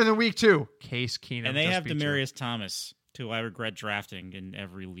way better than week 2. Case Keenum. And they have Demaryius Thomas, who I regret drafting in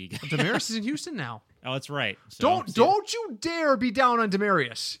every league. Demaryius is in Houston now. Oh, that's right. So, don't you dare be down on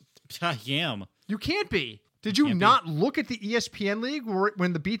Demaryius. I am. You can't be. Did you not look at the ESPN league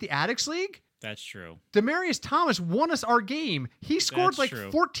when they beat the Addicts League? That's true. Demaryius Thomas won us our game. He scored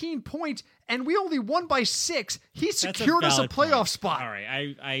 14 points, and we only won by 6. He secured us a playoff spot. All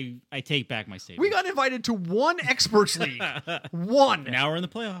right, I take back my statement. We got invited to one experts league. One. Now we're in the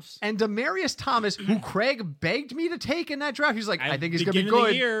playoffs. And Demaryius Thomas, who Craig begged me to take in that draft, he's like, I think he's going to be good. Of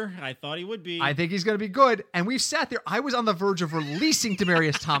the year, I thought he would be. I think he's going to be good. And we've sat there. I was on the verge of releasing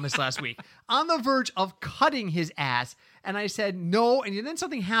Demaryius Thomas last week. On the verge of cutting his ass. And I said no. And then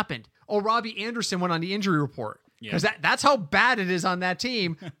something happened. Robbie Anderson went on the injury report. Because that's how bad it is on that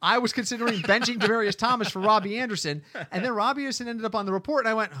team. I was considering benching Demaryius Thomas for Robbie Anderson. And then Robbie Anderson ended up on the report. And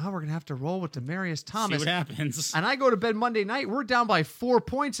I went, we're going to have to roll with Demaryius Thomas. See what happens. And I go to bed Monday night. We're down by 4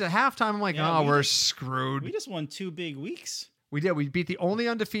 points at halftime. I'm like, we're screwed. We just won 2 big weeks. We did. We beat the only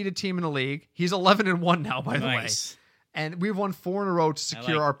undefeated team in the league. He's 11-1 now, by the way. And we've won 4 in a row to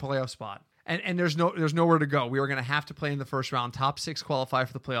secure our playoff spot. And there's nowhere to go. We are going to have to play in the first round. Top 6 qualify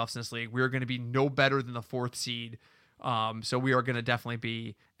for the playoffs in this league. We are going to be no better than the 4th seed. So we are going to definitely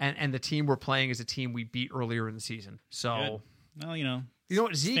be. And the team we're playing is a team we beat earlier in the season. So, good. Well, you know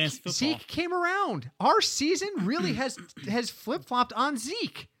what? Zeke came around. Our season really has flip flopped on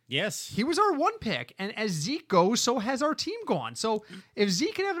Zeke. Yes, he was our 1 pick, and as Zeke goes, so has our team gone. So if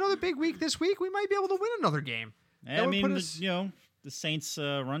Zeke can have another big week this week, we might be able to win another game. I mean, the Saints'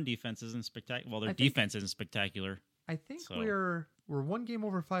 run defense isn't spectacular. Well, their defense isn't spectacular. I think we're 1 game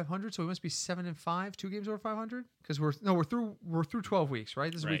over 500, so we must be 7-5. 2 games over 500 because we're through 12 weeks,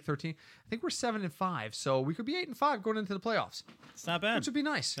 right? This is week 13. I think we're 7-5, so we could be 8-5 going into the playoffs. It's not bad. Which would be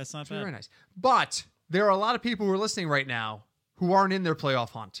nice. That's not bad. Very nice. But there are a lot of people who are listening right now who aren't in their playoff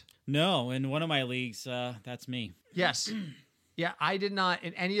hunt. No, in one of my leagues, that's me. Yes. Yeah, I did not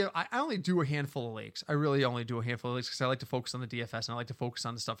in any of. I only do a handful of leagues. I really only do a handful of leagues because I like to focus on the DFS and I like to focus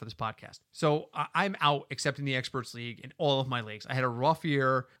on the stuff for this podcast. So I'm out, except in the Experts League, in all of my leagues. I had a rough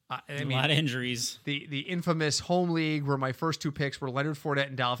year. A lot of injuries. The infamous home league where my first 2 picks were Leonard Fournette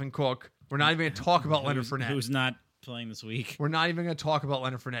and Dalvin Cook. We're not even going to talk about Leonard Fournette. Who's not playing this week? We're not even going to talk about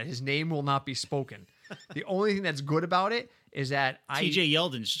Leonard Fournette. His name will not be spoken. The only thing that's good about it is that TJ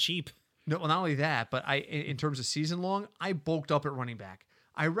Yeldon's cheap. No, well, not only that, but in terms of season long, I bulked up at running back.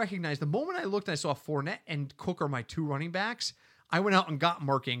 I recognized the moment I looked and I saw Fournette and Cook are my 2 running backs, I went out and got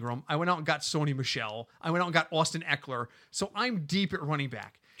Mark Ingram. I went out and got Sony Michel. I went out and got Austin Eckler. So I'm deep at running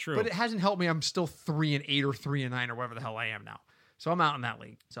back. True. But it hasn't helped me. I'm still 3-8 or 3-9 or whatever the hell I am now. So I'm out in that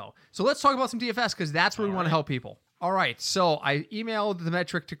league. So let's talk about some DFS because that's where we want to help people. All right. So I emailed the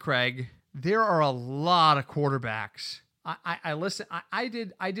metric to Craig. There are a lot of quarterbacks. I listen. I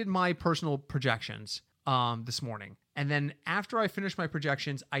did my personal projections this morning, and then after I finished my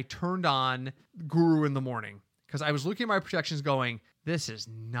projections, I turned on Guru in the morning because I was looking at my projections, going, "This is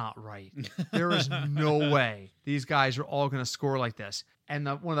not right. There is no way these guys are all going to score like this." And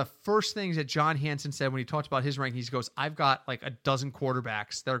one of the first things that John Hansen said when he talked about his rankings, he goes, "I've got like a dozen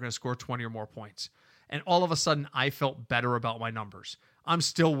quarterbacks that are going to score 20 or more points." And all of a sudden, I felt better about my numbers. I'm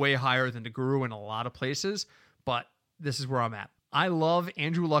still way higher than the Guru in a lot of places, but this is where I'm at. I love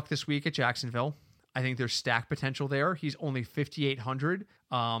Andrew Luck this week at Jacksonville. I think there's stack potential there. He's only 5,800.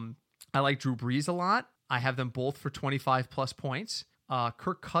 I like Drew Brees a lot. I have them both for 25 plus points.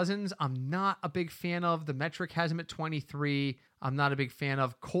 Kirk Cousins, I'm not a big fan of. The metric has him at 23. I'm not a big fan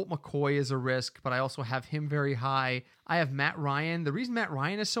of. Colt McCoy is a risk, but I also have him very high. I have Matt Ryan. The reason Matt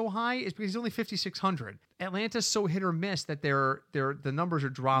Ryan is so high is because he's only 5,600. Atlanta's so hit or miss that the numbers are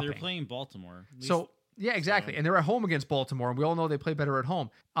dropping. They're playing Baltimore. Yeah, exactly. And they're at home against Baltimore, and we all know they play better at home.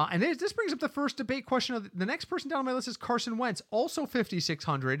 And this brings up the first debate question of the next person down on my list is Carson Wentz, also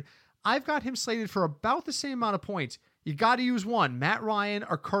 5,600. I've got him slated for about the same amount of points. You got to use one, Matt Ryan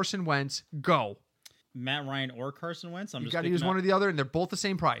or Carson Wentz. Go. Matt Ryan or Carson Wentz? You got to use one or the other, and they're both the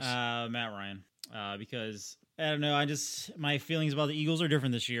same price. Matt Ryan, because I don't know. My feelings about the Eagles are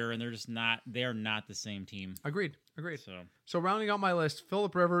different this year, and they're not the same team. Agreed. So rounding out my list,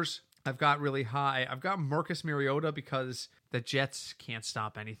 Phillip Rivers, I've got really high. I've got Marcus Mariota because the Jets can't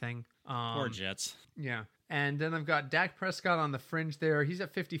stop anything. Poor Jets. Yeah. And then I've got Dak Prescott on the fringe there. He's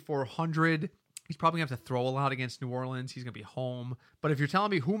at 5,400. He's probably going to have to throw a lot against New Orleans. He's going to be home. But if you're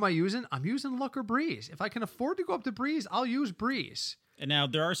telling me who am I using, I'm using Luck or Breeze. If I can afford to go up to Breeze, I'll use Breeze. And now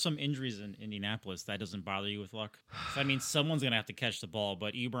there are some injuries in Indianapolis. That doesn't bother you with Luck? So, I mean, someone's going to have to catch the ball,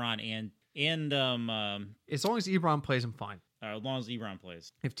 but Ebron and as long as Ebron plays, I'm fine. as long as Ebron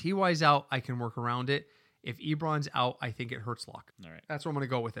plays. If T.Y.'s out, I can work around it. If Ebron's out, I think it hurts Luck. All right. That's where I'm going to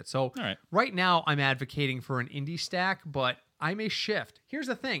go with it. So All right. right now, I'm advocating for an Indy stack, but I may shift. Here's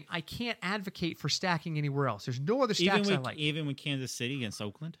the thing. I can't advocate for stacking anywhere else. There's no other stacks I like. Even with Kansas City against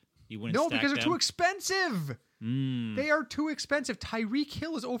Oakland? You wouldn't No, stack because they're them? too expensive. They are too expensive. Tyreek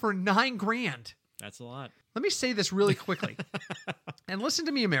Hill is over $9,000. That's a lot. Let me say this really quickly. And listen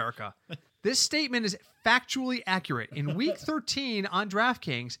to me, America. This statement is factually accurate. In week 13 on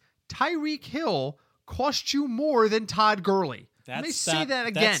DraftKings, Tyreek Hill cost you more than Todd Gurley. Let me say that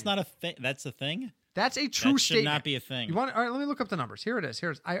again. That's not a thing. That's a thing? That's a true That should statement. not be a thing. You want? All right, let me look up the numbers. Here it is.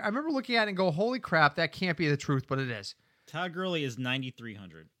 I remember looking at it and go, holy crap, that can't be the truth, but it is. Todd Gurley is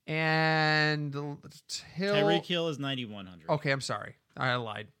 9,300. And Hill. Tyreek Hill is 9,100. Okay, I'm sorry. I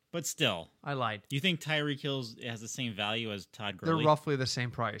lied. But still, I lied. you think Tyreek Hill has the same value as Todd They're Gurley? roughly the same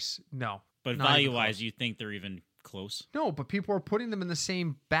price. No. But not even value-wise, close. you think they're even close? No, but people are putting them in the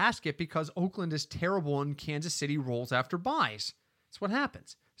same basket because Oakland is terrible and Kansas City rolls after buys. That's what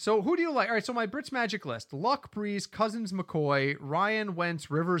happens. So who do you like? All right, so my Britt's Magic list. Luck, Breeze, Cousins, McCoy, Ryan,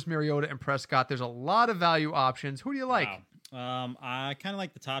 Wentz, Rivers, Mariota, and Prescott. There's a lot of value options. Who do you like? Wow. I kind of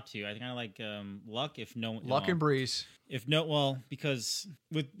like the top two. I think I like Luck. If no, Luck and Breeze. Because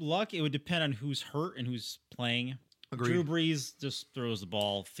with Luck, it would depend on who's hurt and who's playing. Agreed. Drew Brees just throws the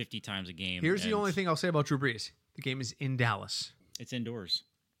ball 50 times a game. Here's the only thing I'll say about Drew Brees. The game is in Dallas. It's indoors.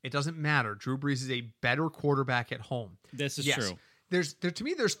 It doesn't matter. Drew Brees is a better quarterback at home. This is true. To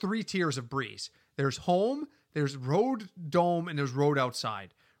me, there's three tiers of Breeze. There's home, there's road dome, and there's road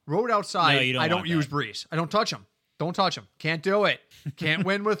outside. Road outside, I don't use Breeze. I don't touch him. Don't touch him. Can't do it. Can't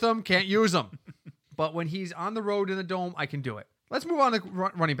win with him. Can't use him. But when he's on the road in the dome, I can do it. Let's move on to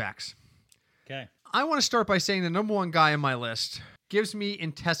running backs. Okay. I want to start by saying the number one guy on my list gives me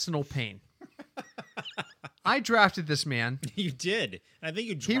intestinal pain. I drafted this man. You did. I think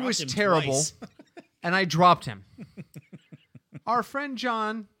you dropped him. He was terrible, twice. and I dropped him. Our friend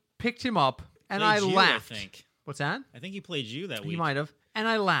John picked him up, and I laughed. I think. What's that? I think he played you that week. He might have. And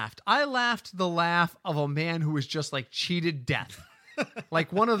I laughed. I laughed the laugh of a man who was just like cheated death.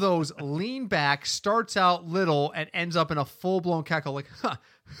 Like one of those lean back, starts out little and ends up in a full-blown cackle like,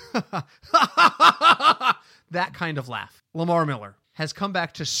 that kind of laugh. Lamar Miller has come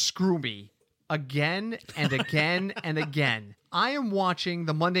back to screw me again and again and again. I am watching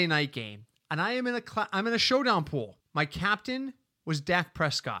the Monday night game, and I'm in a showdown pool. My captain was Dak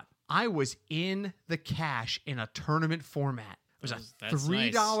Prescott. I was in the cash in a tournament format. It was a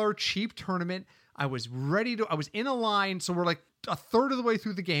 $3 cheap tournament. I was in a line, so we're like a third of the way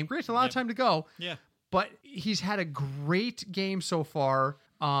through the game. Great, a lot of time to go. Yeah. But he's had a great game so far.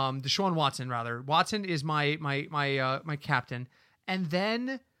 Deshaun Watson, rather. Watson is my captain. And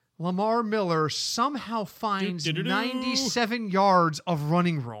then Lamar Miller somehow finds 97 yards of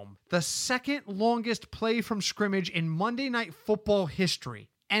running room. The second longest play from scrimmage in Monday Night Football history.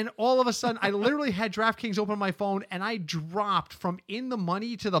 And all of a sudden, I literally had DraftKings open on my phone, and I dropped from in the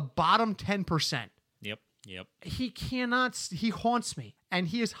money to the bottom 10%. Yep. He haunts me. And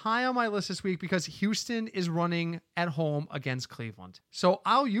he is high on my list this week because Houston is running at home against Cleveland. So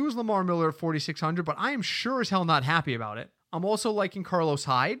I'll use Lamar Miller at 4,600, but I am sure as hell not happy about it. I'm also liking Carlos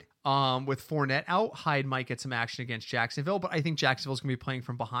Hyde. With Fournette out, Hyde might get some action against Jacksonville, but I think Jacksonville's going to be playing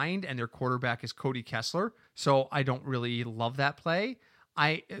from behind, and their quarterback is Cody Kessler. So I don't really love that play.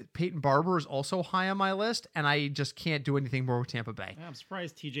 Peyton Barber is also high on my list, and I just can't do anything more with Tampa Bay. Yeah, I'm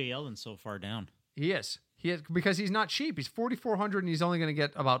surprised TJ Yeldon's so far down. He is because he's not cheap. He's 4,400, and he's only going to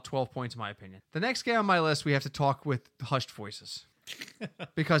get about 12 points, in my opinion. The next guy on my list, we have to talk with hushed voices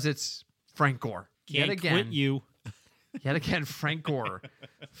because it's Frank Gore. Can't quit you. Yet again, Frank Gore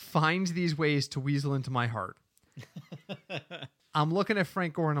finds these ways to weasel into my heart. I'm looking at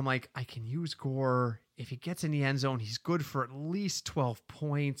Frank Gore, and I'm like, I can use Gore. If he gets in the end zone, he's good for at least 12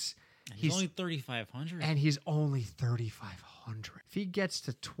 points. He's only 3,500. And he's only 3,500. If he gets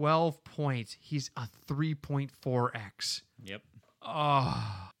to 12 points, he's a 3.4x. Yep.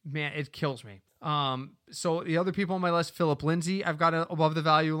 Oh, man, it kills me. So the other people on my list, Philip Lindsay, I've got above the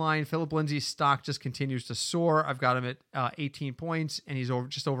value line. Philip Lindsay's stock just continues to soar. I've got him at 18 points, and he's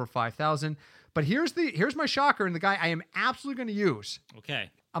just over 5,000. But here's my shocker, and the guy I am absolutely going to use.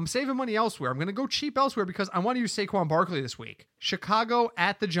 Okay. I'm saving money elsewhere. I'm going to go cheap elsewhere because I want to use Saquon Barkley this week. Chicago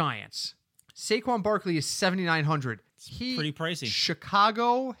at the Giants. Saquon Barkley is 7,900. pretty pricey.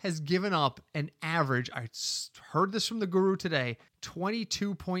 Chicago has given up an average, I heard this from the guru today,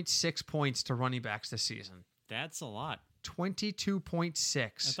 22.6 points to running backs this season. That's a lot. 22.6.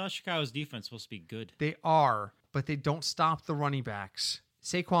 I thought Chicago's defense was supposed to be good. They are, but they don't stop the running backs.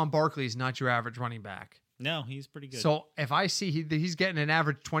 Saquon Barkley is not your average running back. No, he's pretty good. So if I see he's getting an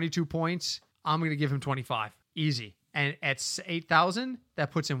average 22 points, I'm going to give him 25. Easy. And at 8,000, that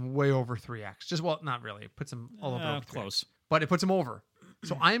puts him way over 3x. Just, well, not really. It puts him a little bit over 3x. Close. But it puts him over.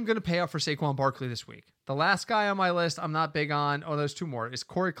 So I am going to pay out for Saquon Barkley this week. The last guy on my list I'm not big on. Oh, there's two more. Is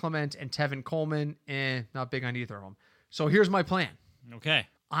Corey Clement and Tevin Coleman. Not big on either of them. So here's my plan. Okay.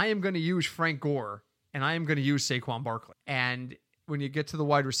 I am going to use Frank Gore, and I am going to use Saquon Barkley. And when you get to the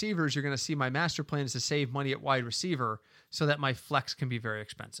wide receivers, you're going to see my master plan is to save money at wide receiver so that my flex can be very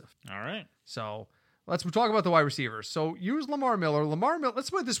expensive. All right. So let's talk about the wide receivers. So use Lamar Miller. Let's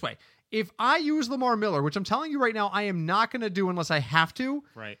put it this way. If I use Lamar Miller, which I'm telling you right now, I am not going to do unless I have to,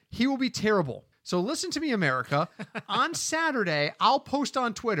 right, he will be terrible. So listen to me, America. On Saturday, I'll post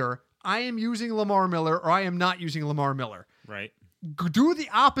on Twitter, I am using Lamar Miller or I am not using Lamar Miller. Right. Do the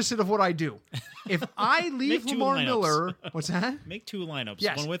opposite of what I do. If I leave Lamar lineups. Miller, what's that? Make two lineups,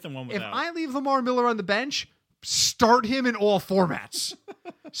 yes. one with and one without. If I leave Lamar Miller on the bench, start him in all formats.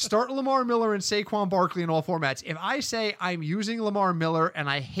 Start Lamar Miller and Saquon Barkley in all formats. If I say I'm using Lamar Miller and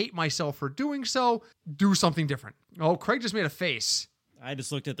I hate myself for doing so, do something different. Oh, Craig just made a face. I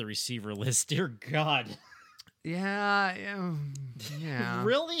just looked at the receiver list. Dear God. Yeah.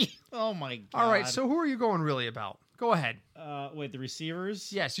 Really? Oh, my God. All right, so who are you going really about? Go ahead. Wait, the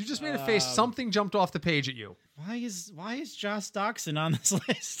receivers? Yes, you just made a face. Something jumped off the page at you. Why is Josh Doxson on this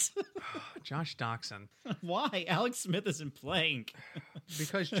list? Josh Doxson. Why? Alex Smith isn't playing.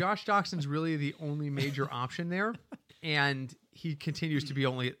 Because Josh Doxson's really the only major option there, and he continues to be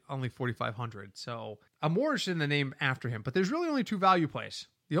only 4,500. So I'm more interested in the name after him. But there's really only two value plays.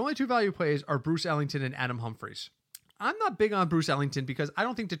 The only two value plays are Bruce Ellington and Adam Humphries. I'm not big on Bruce Ellington because I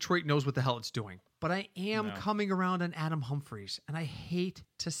don't think Detroit knows what the hell it's doing. But I am coming around on Adam Humphries, and I hate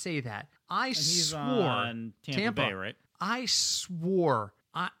to say that. He's swore on Tampa Bay, right? I swore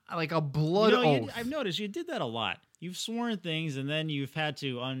like a blood oath. I've noticed you did that a lot. You've sworn things, and then you've had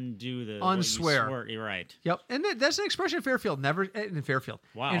to undo the unswear. You're right. Yep, and that's an expression in Fairfield. Never in Fairfield.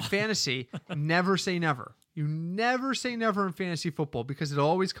 Wow. In fantasy, never say never. You never say never in fantasy football because it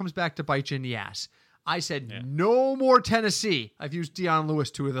always comes back to bite you in the ass. I said no more Tennessee. I've used Deion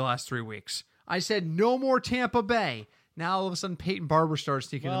Lewis 2 of the last 3 weeks. I said no more Tampa Bay. Now all of a sudden Peyton Barber starts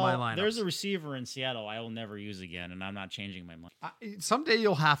sneaking into my lineup. There's a receiver in Seattle I will never use again, and I'm not changing my mind. Someday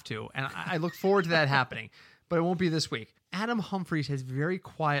you'll have to, and I look forward to that happening, but it won't be this week. Adam Humphries has very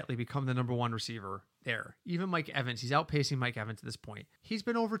quietly become the number one receiver there. Even Mike Evans, he's outpacing Mike Evans at this point. He's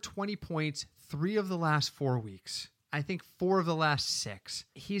been over 20 points 3 of the last 4 weeks. I think 4 of the last 6.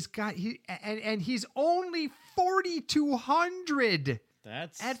 He's only 4,200.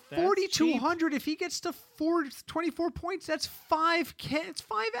 That's at 4,200. Cheap. If he gets to 24 points, that's 5K. It's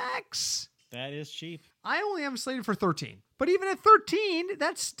 5x. That is cheap. I only have him slated for 13, but even at 13,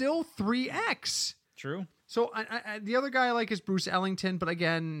 that's still 3x. True. So the other guy I like is Bruce Ellington, but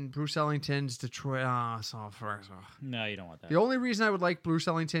again, Bruce Ellington's Detroit. No, you don't want that. The only reason I would like Bruce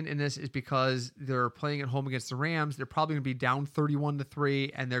Ellington in this is because they're playing at home against the Rams. They're probably going to be down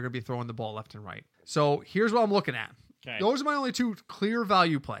 31-3, and they're going to be throwing the ball left and right. So here's what I'm looking at. Okay. Those are my only 2 clear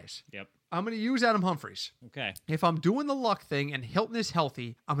value plays. Yep. I'm going to use Adam Humphries. Okay. If I'm doing the luck thing and Hilton is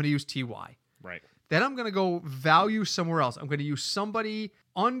healthy, I'm going to use T.Y. Right. Then I'm going to go value somewhere else. I'm going to use somebody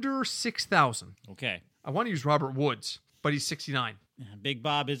under 6,000. Okay. I want to use Robert Woods, but he's 69. Big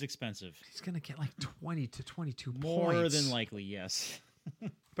Bob is expensive. He's going to get like 20 to 22 More points. than likely, yes.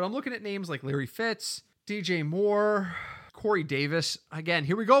 But I'm looking at names like Larry Fitz, DJ Moore, Corey Davis. Again,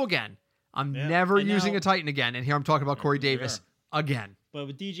 here we go again. I'm never using a Titan again. And here I'm talking about Corey Davis again. But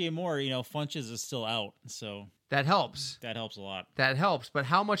with DJ Moore, Funches is still out. So that helps. That helps a lot. That helps. But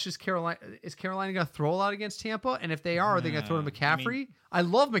how much is Carolina going to throw a lot against Tampa? And if they are they going to throw to McCaffrey? I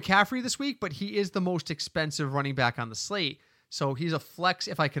love McCaffrey this week, but he is the most expensive running back on the slate. So he's a flex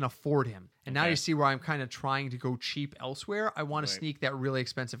if I can afford him. And now you see where I'm kind of trying to go cheap elsewhere. I want to sneak that really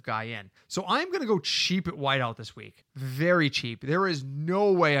expensive guy in. So I'm going to go cheap at wideout this week. Very cheap. There is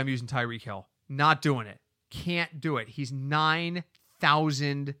no way I'm using Tyreek Hill. Not doing it. Can't do it. He's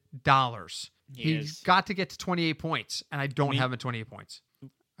 $9,000. He's got to get to 28 points, and I don't have him at 28 points.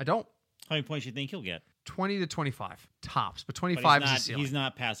 I don't. How many points do you think he'll get? 20 to 25 tops, but 25 is the ceiling. He's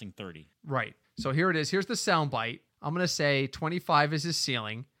not passing 30. Right. So here it is. Here's the soundbite. I'm going to say 25 is his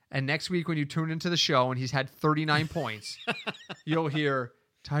ceiling, and next week when you tune into the show and he's had 39 points, you'll hear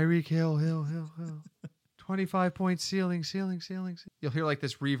Tyreek Hill. 25 point ceiling. You'll hear like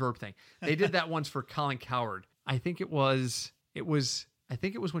this reverb thing. They did that once for Colin Cowherd. I think it was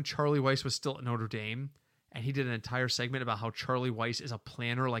when Charlie Weiss was still at Notre Dame, and he did an entire segment about how Charlie Weiss is a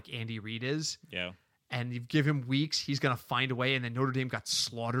planner like Andy Reid is. Yeah. And you give him weeks, he's going to find a way. And then Notre Dame got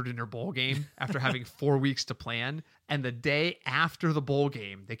slaughtered in their bowl game after having 4 weeks to plan. And the day after the bowl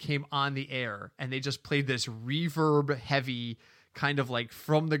game, they came on the air and they just played this reverb heavy kind of like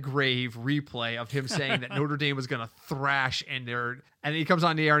from the grave replay of him saying that Notre Dame was going to thrash and and he comes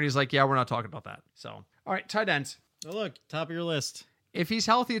on the air and he's like, yeah, we're not talking about that. So, all right, tight ends. Oh, look, top of your list. If he's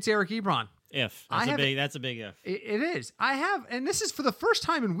healthy, it's Eric Ebron. That's a big if. It is. I have, and this is for the first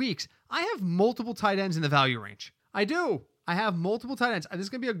time in weeks, I have multiple tight ends in the value range. I do. I have multiple tight ends. This is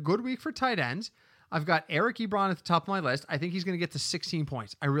going to be a good week for tight ends. I've got Eric Ebron at the top of my list. I think he's going to get to 16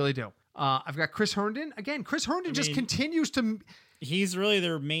 points. I really do. I've got Chris Herndon. Again, Chris Herndon just continues to... He's really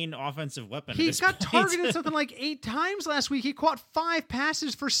their main offensive weapon. He got targeted something like 8 times last week. He caught 5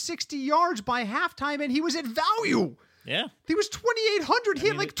 passes for 60 yards by halftime, and he was at value. Yeah. He was 2,800. He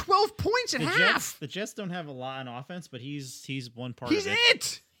had like 12 points at half. The Jets don't have a lot on offense, but he's one part of it. He's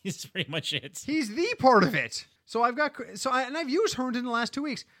it. He's pretty much it. He's the part of it. So I've used Herndon in the last 2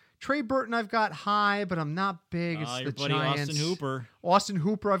 weeks. Trey Burton I've got high, but I'm not big. It's your the buddy Giants. Austin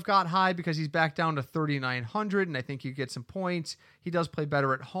Hooper I've got high because he's back down to 3,900, and I think you get some points. He does play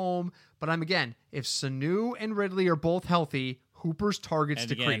better at home, but if Sanu and Ridley are both healthy, Hooper's targets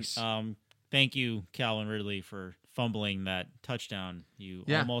decrease. Thank you, Calvin Ridley, for fumbling that touchdown you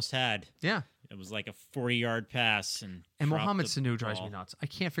almost had. Yeah. It was like a 40-yard pass. And Mohamed Sanu drives me nuts. I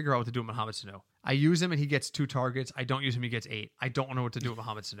can't figure out what to do with Mohamed Sanu. I use him and he gets 2 targets. I don't use him, he gets 8. I don't know what to do with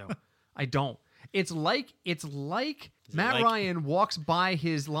Mohamed Sanu. I don't. It's like Matt Ryan walks by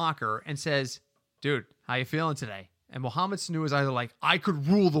his locker and says, dude, how you feeling today? And Mohamed Sanu is either like, I could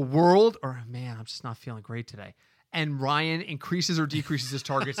rule the world, or man, I'm just not feeling great today. And Ryan increases or decreases his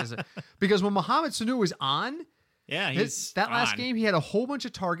targets because when Mohamed Sanu was on, last game, he had a whole bunch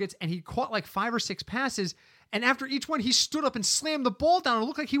of targets and he caught like 5 or 6 passes. And after each one, he stood up and slammed the ball down. It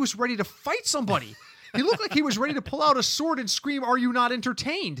looked like he was ready to fight somebody. He looked like he was ready to pull out a sword and scream, "Are you not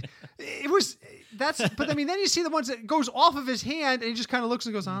entertained?" But then you see the ones that goes off of his hand and he just kind of looks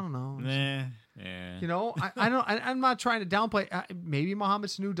and goes, I don't know. Yeah. You know, I'm not trying to downplay. Maybe Mohamed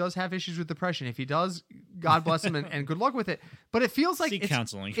Sanu does have issues with depression. If he does, God bless him and good luck with it. But it feels like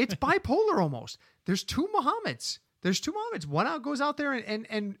counseling. It's bipolar almost. There's 2 Mohammeds. One out goes out there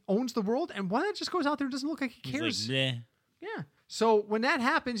and owns the world, and one that just goes out there and doesn't look like he cares. Like, yeah. So when that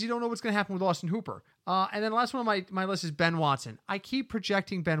happens, you don't know what's going to happen with Austin Hooper. And then the last one on my list is Ben Watson. I keep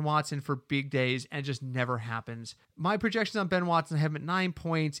projecting Ben Watson for big days, and it just never happens. My projections on Ben Watson have him at 9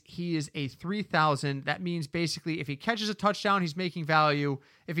 points. He is a 3,000. That means basically if he catches a touchdown, he's making value.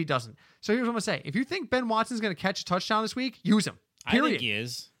 If he doesn't. So here's what I'm going to say. If you think Ben Watson's going to catch a touchdown this week, use him. Period. I think he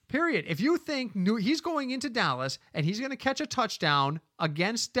is. Period. If you think he's going into Dallas and he's going to catch a touchdown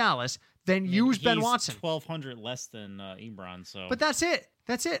against Dallas, then use Ben Watson. 1,200 less than Ebron. So, but that's it.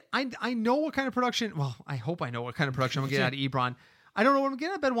 I know what kind of production. Well, I hope I know what kind of production I'm going to get out of Ebron. I don't know what I'm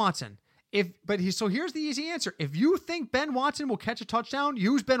getting out of Ben Watson. So here's the easy answer. If you think Ben Watson will catch a touchdown,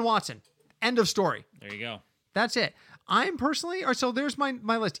 use Ben Watson. End of story. There you go. That's it. I'm personally. So there's my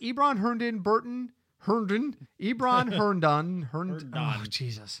list: Ebron, Herndon, Ebron, Herndon. Oh,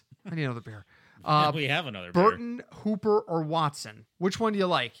 Jesus. I need another beer. We have another Burton, beer. Hooper, or Watson. Which one do you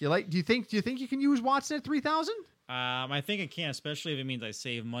like? Do you think you can use Watson at 3,000? I think I can, especially if it means I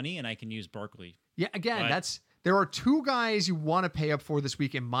save money and I can use Barkley. Yeah, again, there are 2 guys you want to pay up for this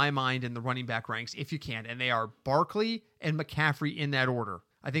week in my mind in the running back ranks, if you can, and they are Barkley and McCaffrey in that order.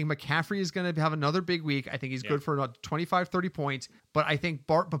 I think McCaffrey is going to have another big week. I think he's good for about 25, 30 points. But I think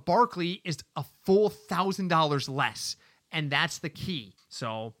Barkley is a full $1,000 less. And that's the key.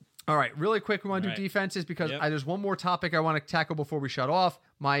 So, all right, really quick, we want to do defenses because there's one more topic I want to tackle before we shut off.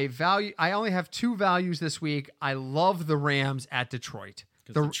 My value, I only have 2 values this week. I love the Rams at Detroit.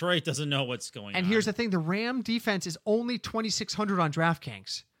 Because Detroit doesn't know what's going on. And here's the thing. The Ram defense is only 2,600 on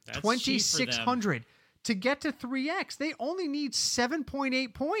DraftKings. That's 2,600. To get to 3X, they only need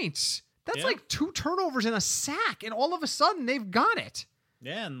 7.8 points. That's like 2 turnovers and a sack, and all of a sudden they've got it.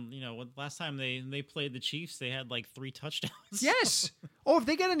 Yeah, and last time they played the Chiefs, they had like 3 touchdowns. Yes. If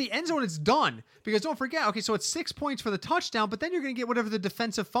they get in the end zone, it's done. Because don't forget, okay, so it's 6 points for the touchdown, but then you're going to get whatever the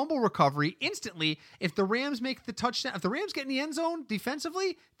defensive fumble recovery instantly. If the Rams make the touchdown, if the Rams get in the end zone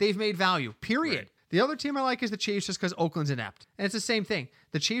defensively, they've made value. Period. Right. The other team I like is the Chiefs just because Oakland's inept. And it's the same thing.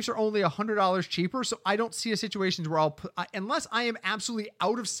 The Chiefs are only $100 cheaper, so I don't see a situation where unless I am absolutely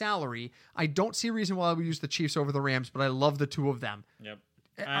out of salary, I don't see a reason why I would use the Chiefs over the Rams, but I love the 2 of them. Yep.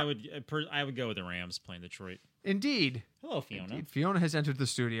 I would go with the Rams playing Detroit. Indeed. Hello, Fiona. Indeed. Fiona has entered the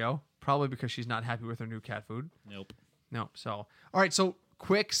studio, probably because she's not happy with her new cat food. Nope. So, all right. So,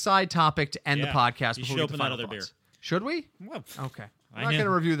 quick side topic to end the podcast. You before should we open get that to other final beer. thoughts. Should we? Well, Okay. I I'm not know. going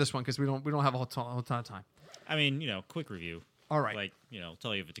to review this one because we don't have a whole ton of time. I mean, quick review. All right. Like,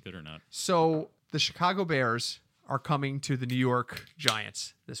 tell you if it's good or not. So the Chicago Bears are coming to the New York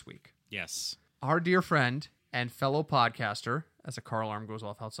Giants this week. Yes. Our dear friend and fellow podcaster, as a car alarm goes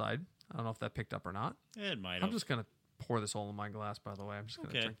off outside. I don't know if that picked up or not. It might have. I'm just going to pour this all in my glass, by the way. I'm just going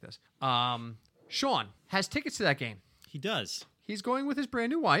to Okay. drink this. Sean has tickets to that game. He does. He's going with his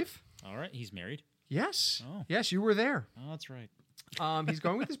brand new wife. All right. He's married. Yes. Oh. Yes, you were there. Oh, that's right. He's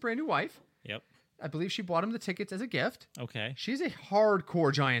going with his brand new wife. Yep. I believe she bought him the tickets as a gift. Okay. She's a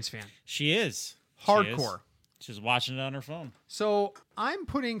hardcore Giants fan. She is. Hardcore. She's watching it on her phone. So I'm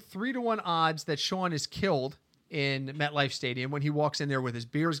putting 3-1 odds that Sean is killed in MetLife Stadium when he walks in there with his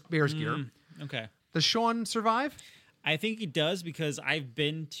Bears gear. Okay. Does Sean survive? I think he does because I've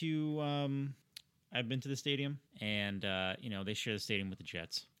been to the stadium, and they share the stadium with the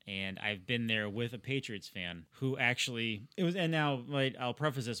Jets, and I've been there with a Patriots fan who actually it was. And now, I'll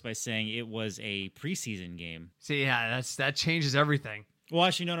preface this by saying it was a preseason game. See, yeah, that changes everything. Well,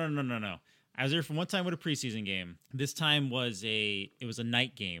 actually, no. I was there for one time with a preseason game. This time was a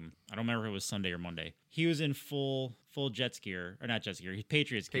night game. I don't remember if it was Sunday or Monday. He was in full Jets gear, or not Jets gear,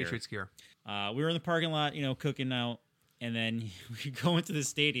 Patriots gear. Patriots gear. We were in the parking lot, cooking out, and then we go into the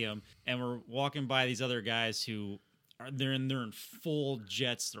stadium, and we're walking by these other guys who they're in full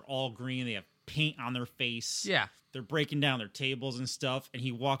Jets. They're all green. They have paint on their face. Yeah. They're breaking down their tables and stuff. And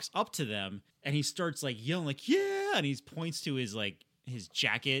he walks up to them, and he starts yelling yeah, and he points to his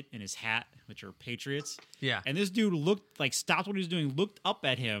jacket and his hat, which are Patriots. Yeah. And this dude stopped what he was doing, looked up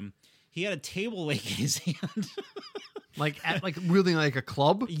at him. He had a table leg in his hand. Wielding like a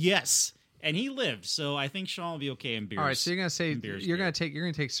club? Yes. And he lived, so I think Sean will be okay in beers. All right, so you're gonna say you're gonna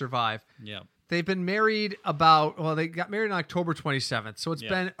take survive. Yeah. They've been married they got married on October 27th, so it's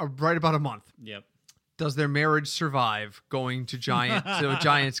been right about a month. Yep. Does their marriage survive going to a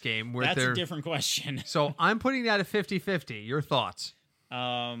Giants game where That's a different question. So I'm putting that at 50-50. Your thoughts?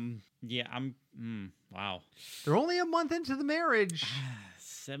 Yeah, wow. They're only a month into the marriage.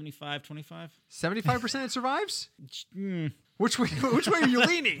 75-25? 75% it survives? Which way are you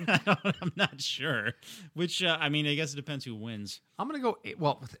leaning? I'm not sure. Which, I guess it depends who wins. I'm going to go,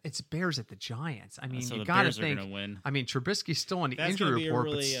 it's Bears at the Giants. I mean, So you the got to Bears are think. going to win. I mean, Trubisky's still on the That's injury gonna be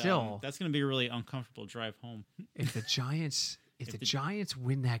report, but still. that's going to be a really uncomfortable drive home. If the Giants... If the Giants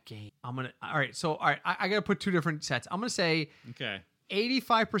win that game, all right, I got to put two different sets. I'm going to say Okay.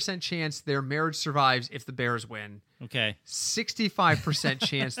 85% chance their marriage survives if the Bears win. Okay. 65%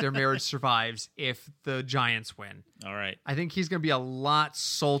 chance their marriage survives if the Giants win. All right. I think he's going to be a lot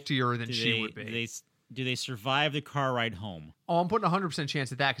saltier than she would be. Do they survive the car ride home? Oh, I'm putting 100%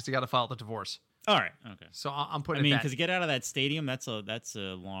 chance at that because they got to file the divorce. All right. Okay. So I'm putting. because to get out of that stadium, that's a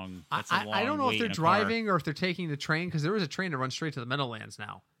long. I don't know if they're driving or if they're taking the train because there is a train that runs straight to the Meadowlands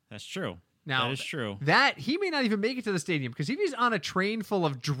now. That's true. Now, that is true. That he may not even make it to the stadium because if he's on a train full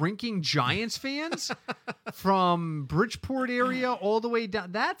of drinking Giants fans from Bridgeport area all the way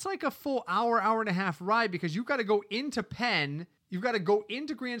down, that's like a full hour and a half ride because you've got to go into Penn, you've got to go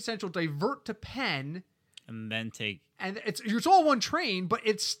into Grand Central, divert to Penn, and then take. And it's all one train, but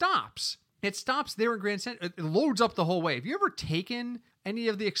it stops. It stops there in Grand Central. It loads up the whole way. Have you ever taken any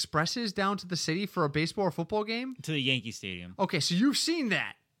of the expresses down to the city for a baseball or football game? To the Yankee Stadium. Okay, so you've seen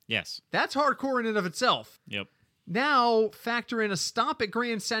that. Yes. That's hardcore in and of itself. Yep. Now, factor in a stop at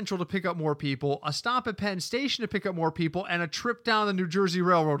Grand Central to pick up more people, a stop at Penn Station to pick up more people, and a trip down the New Jersey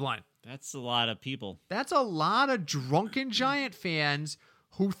Railroad line. That's a lot of people. That's a lot of drunken Giant fans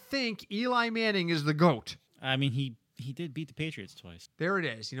who think Eli Manning is the GOAT. I mean, he did beat the Patriots twice. There it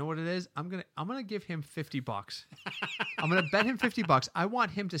is. You know what it is? I'm gonna give him $50. I'm gonna bet him $50. I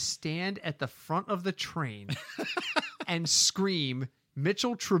want him to stand at the front of the train and scream,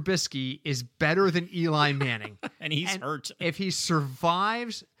 Mitchell Trubisky is better than Eli Manning. And he's hurt. If he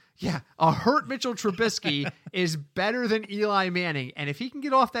survives, a hurt Mitchell Trubisky is better than Eli Manning. And if he can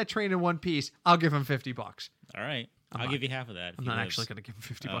get off that train in one piece, I'll give him $50. All right. I'll give you half of that. I'm not actually going to give him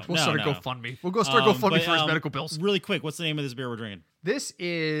 $50. Oh, We'll start a no. GoFundMe. We'll go start GoFundMe for his medical bills. Really quick, what's the name of this beer we're drinking? This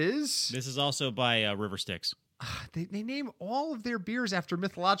is also by River Styx. They name all of their beers after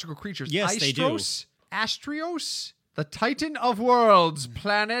mythological creatures. Yes, they do. Astrios, the Titan of worlds,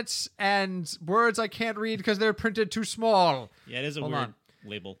 planets, and words I can't read because they're printed too small. Yeah, it is a Hold weird on.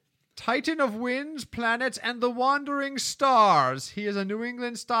 label. Titan of winds, planets, and the wandering stars. He is a New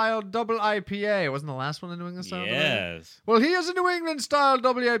England-style double IPA. Wasn't the last one a New England-style? Yes. Well, he is a New England-style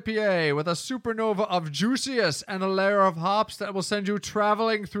double IPA with a supernova of juiciest and a layer of hops that will send you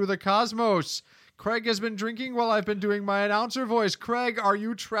traveling through the cosmos. Craig has been drinking while I've been doing my announcer voice. Craig, are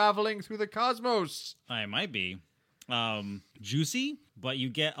you traveling through the cosmos? I might be. Juicy, but you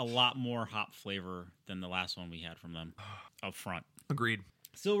get a lot more hop flavor than the last one we had from them up front. Agreed.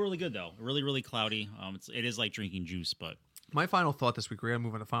 Still really good, though. Really, really cloudy. It is like drinking juice, but... My final thought this week, we're going to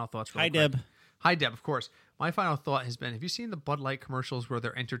move on to final thoughts. Hi, Deb. Hi, Deb, of course. My final thought has been, have you seen the Bud Light commercials where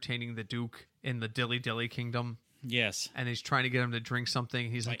they're entertaining the Duke in the Dilly Dilly Kingdom? Yes. And he's trying to get him to drink something.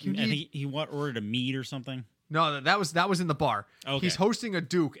 He's like, you I need... think he ordered a mead or something. No, that was in the bar. Okay. He's hosting a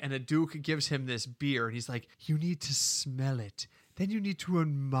Duke, and a Duke gives him this beer, and he's like, you need to smell it. Then you need to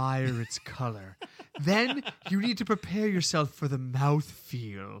admire its color. Then you need to prepare yourself for the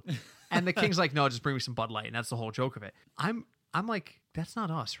mouthfeel. And the king's like, no, just bring me some Bud Light. And that's the whole joke of it. I'm like, that's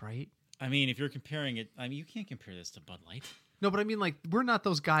not us, right? I mean, if you're comparing it, you can't compare this to Bud Light. No, but I mean, like, we're not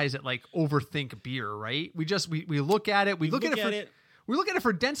those guys that like overthink beer, right? We look at it. We look at it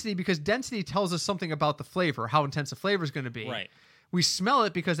for density because density tells us something about the flavor, how intense the flavor is going to be. Right. We smell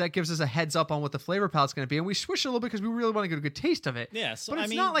it because that gives us a heads up on what the flavor palette's going to be, and we swish it a little bit because we really want to get a good taste of it. Yeah, so, but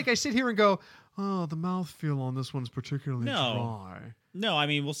it's not like I sit here and go, oh, the mouthfeel on this one's particularly dry. No, I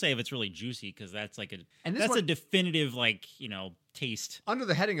mean, we'll say if it's really juicy because that's like a definitive taste. Under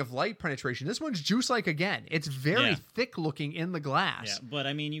the heading of light penetration, this one's juice-like again. It's very thick looking in the glass. Yeah, but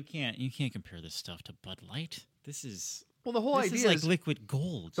I mean, you can't compare this stuff to Bud Light. This is like liquid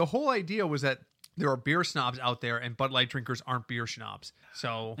gold. The whole idea was that there are beer snobs out there, and Bud Light drinkers aren't beer snobs.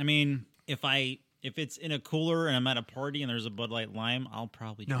 So I mean, if it's in a cooler and I'm at a party and there's a Bud Light Lime, I'll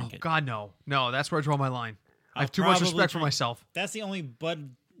probably drink it. God, no. That's where I draw my line. I have too much respect for myself. That's the only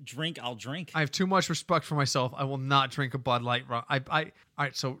Bud drink I'll drink. I have too much respect for myself. I will not drink a Bud Light. All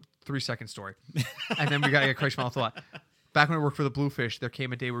right, so 3-second story. And then we got to get crazy final thought. Back when I worked for the Bluefish, there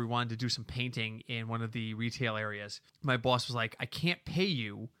came a day where we wanted to do some painting in one of the retail areas. My boss was like, I can't pay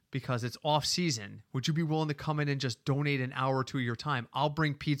you because it's off season. Would you be willing to come in and just donate an hour or two of your time? I'll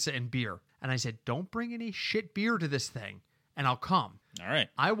bring pizza and beer. And I said, don't bring any shit beer to this thing, and I'll come. All right.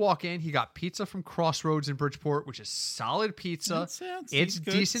 I walk in. He got pizza from Crossroads in Bridgeport, which is solid pizza. It's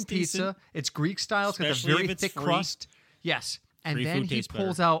decent pizza. It's Greek style. It's got a very thick crust. Yes. And then he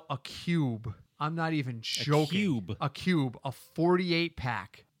pulls out a cube. I'm not even joking. A cube. A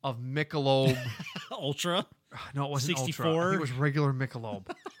 48-pack of Michelob. Ultra? No, it wasn't 64? Ultra. I think it was regular Michelob.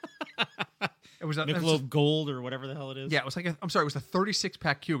 It was Michelob Gold or whatever the hell it is. Yeah, it was like it was a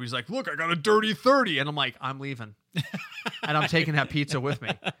 36-pack cube. He's like, look, I got a dirty 30. And I'm like, I'm leaving. And I'm taking that pizza with me.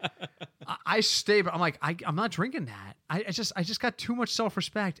 I stay, but I'm like, I'm not drinking that. I just got too much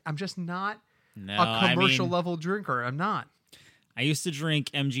self-respect. I'm just not a commercial level drinker. I'm not. I used to drink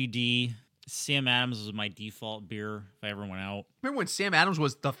MGD. Sam Adams was my default beer if I ever went out. Remember when Sam Adams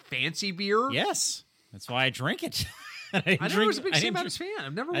was the fancy beer? Yes. That's why I drink it. I never was a big Sam Adams fan. I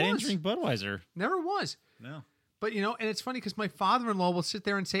didn't drink Budweiser. Never was. No. But, and it's funny because my father-in-law will sit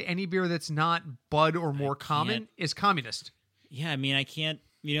there and say any beer that's not Bud or more common is communist. Yeah, I mean, I can't,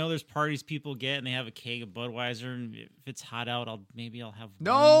 there's parties people get and they have a keg of Budweiser, and if it's hot out, I'll have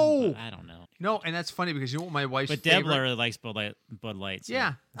one, but I don't know. No, and that's funny because you know what my wife's favorite... But Deb really likes Bud Light. So.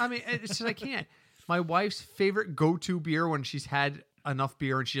 Yeah, I mean, it's just I can't. My wife's favorite go-to beer when she's had enough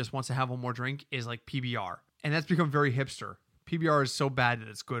beer and she just wants to have one more drink is like PBR. And that's become very hipster. PBR is so bad that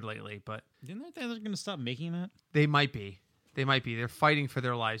it's good lately, but... Didn't they think they're going to stop making that? They might be. They're fighting for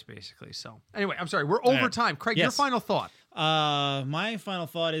their lives, basically. So, anyway, I'm sorry. We're over time. Craig, your final thought. My final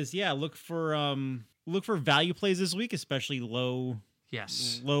thought is, look for value plays this week, especially low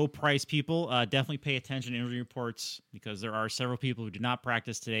price people. Definitely pay attention to injury reports because there are several people who did not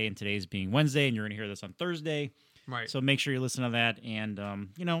practice today, and today's being Wednesday, and you're going to hear this on Thursday. Right. So make sure you listen to that, and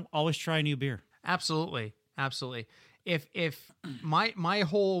always try a new beer. Absolutely. If my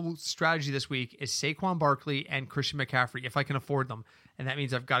whole strategy this week is Saquon Barkley and Christian McCaffrey, if I can afford them, and that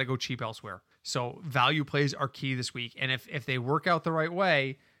means I've got to go cheap elsewhere. So value plays are key this week, and if they work out the right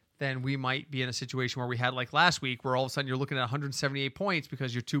way, then we might be in a situation where we had like last week, where all of a sudden you're looking at 178 points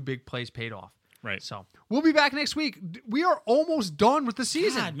because your two big plays paid off. Right. So we'll be back next week. We are almost done with the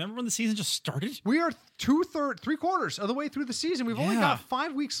season. God, remember when the season just started? We are 3/4 of the way through the season. We've only got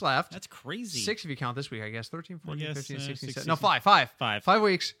 5 weeks left. That's crazy. 6 if you count this week, I guess. 13, 14, 15, 16, 16. 17. No, 5. 5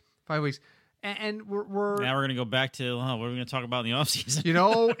 weeks. 5 weeks. And we're now we're going to go back to what are we going to talk about in the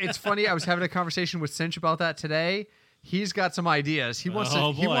offseason? It's funny. I was having a conversation with Cinch about that today. He's got some ideas. He wants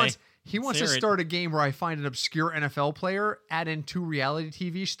He wants to Sarah- start a game where I find an obscure NFL player, add in 2 reality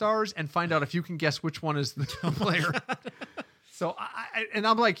TV stars, and find out if you can guess which one is the player. So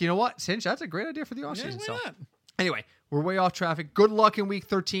I'm like, you know what, Cinch, that's a great idea for the offseason. why not? Anyway, we're way off traffic. Good luck in week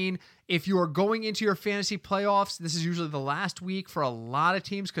 13. If you are going into your fantasy playoffs, this is usually the last week for a lot of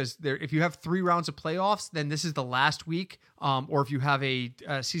teams because if you have 3 rounds of playoffs, then this is the last week. Or if you have a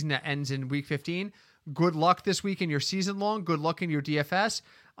season that ends in week 15, good luck this week in your season long. Good luck in your DFS.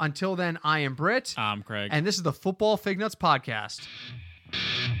 Until then, I am Britt. I'm Craig. And this is the Football Fig Nuts Podcast.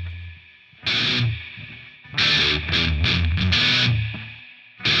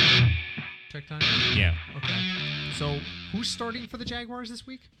 Check time? Yeah. Okay. So who's starting for the Jaguars this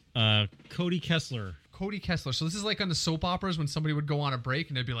week? Cody Kessler. Cody Kessler. So this is like on the soap operas when somebody would go on a break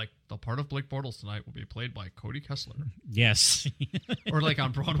and they'd be like, the part of Blake Bortles tonight will be played by Cody Kessler. Yes. Or like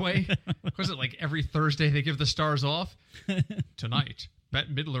on Broadway. Was it like every Thursday they give the stars off? Tonight,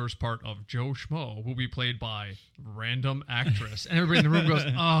 Bette Midler's part of Joe Schmo will be played by random actress. And everybody in the room goes,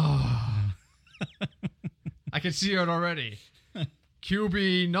 oh. I can see it already.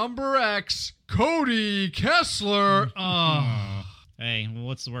 QB number X, Cody Kessler. Oh. Hey, well,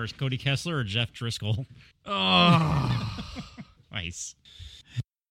 what's the worst, Cody Kessler or Jeff Driscoll? Oh. Nice.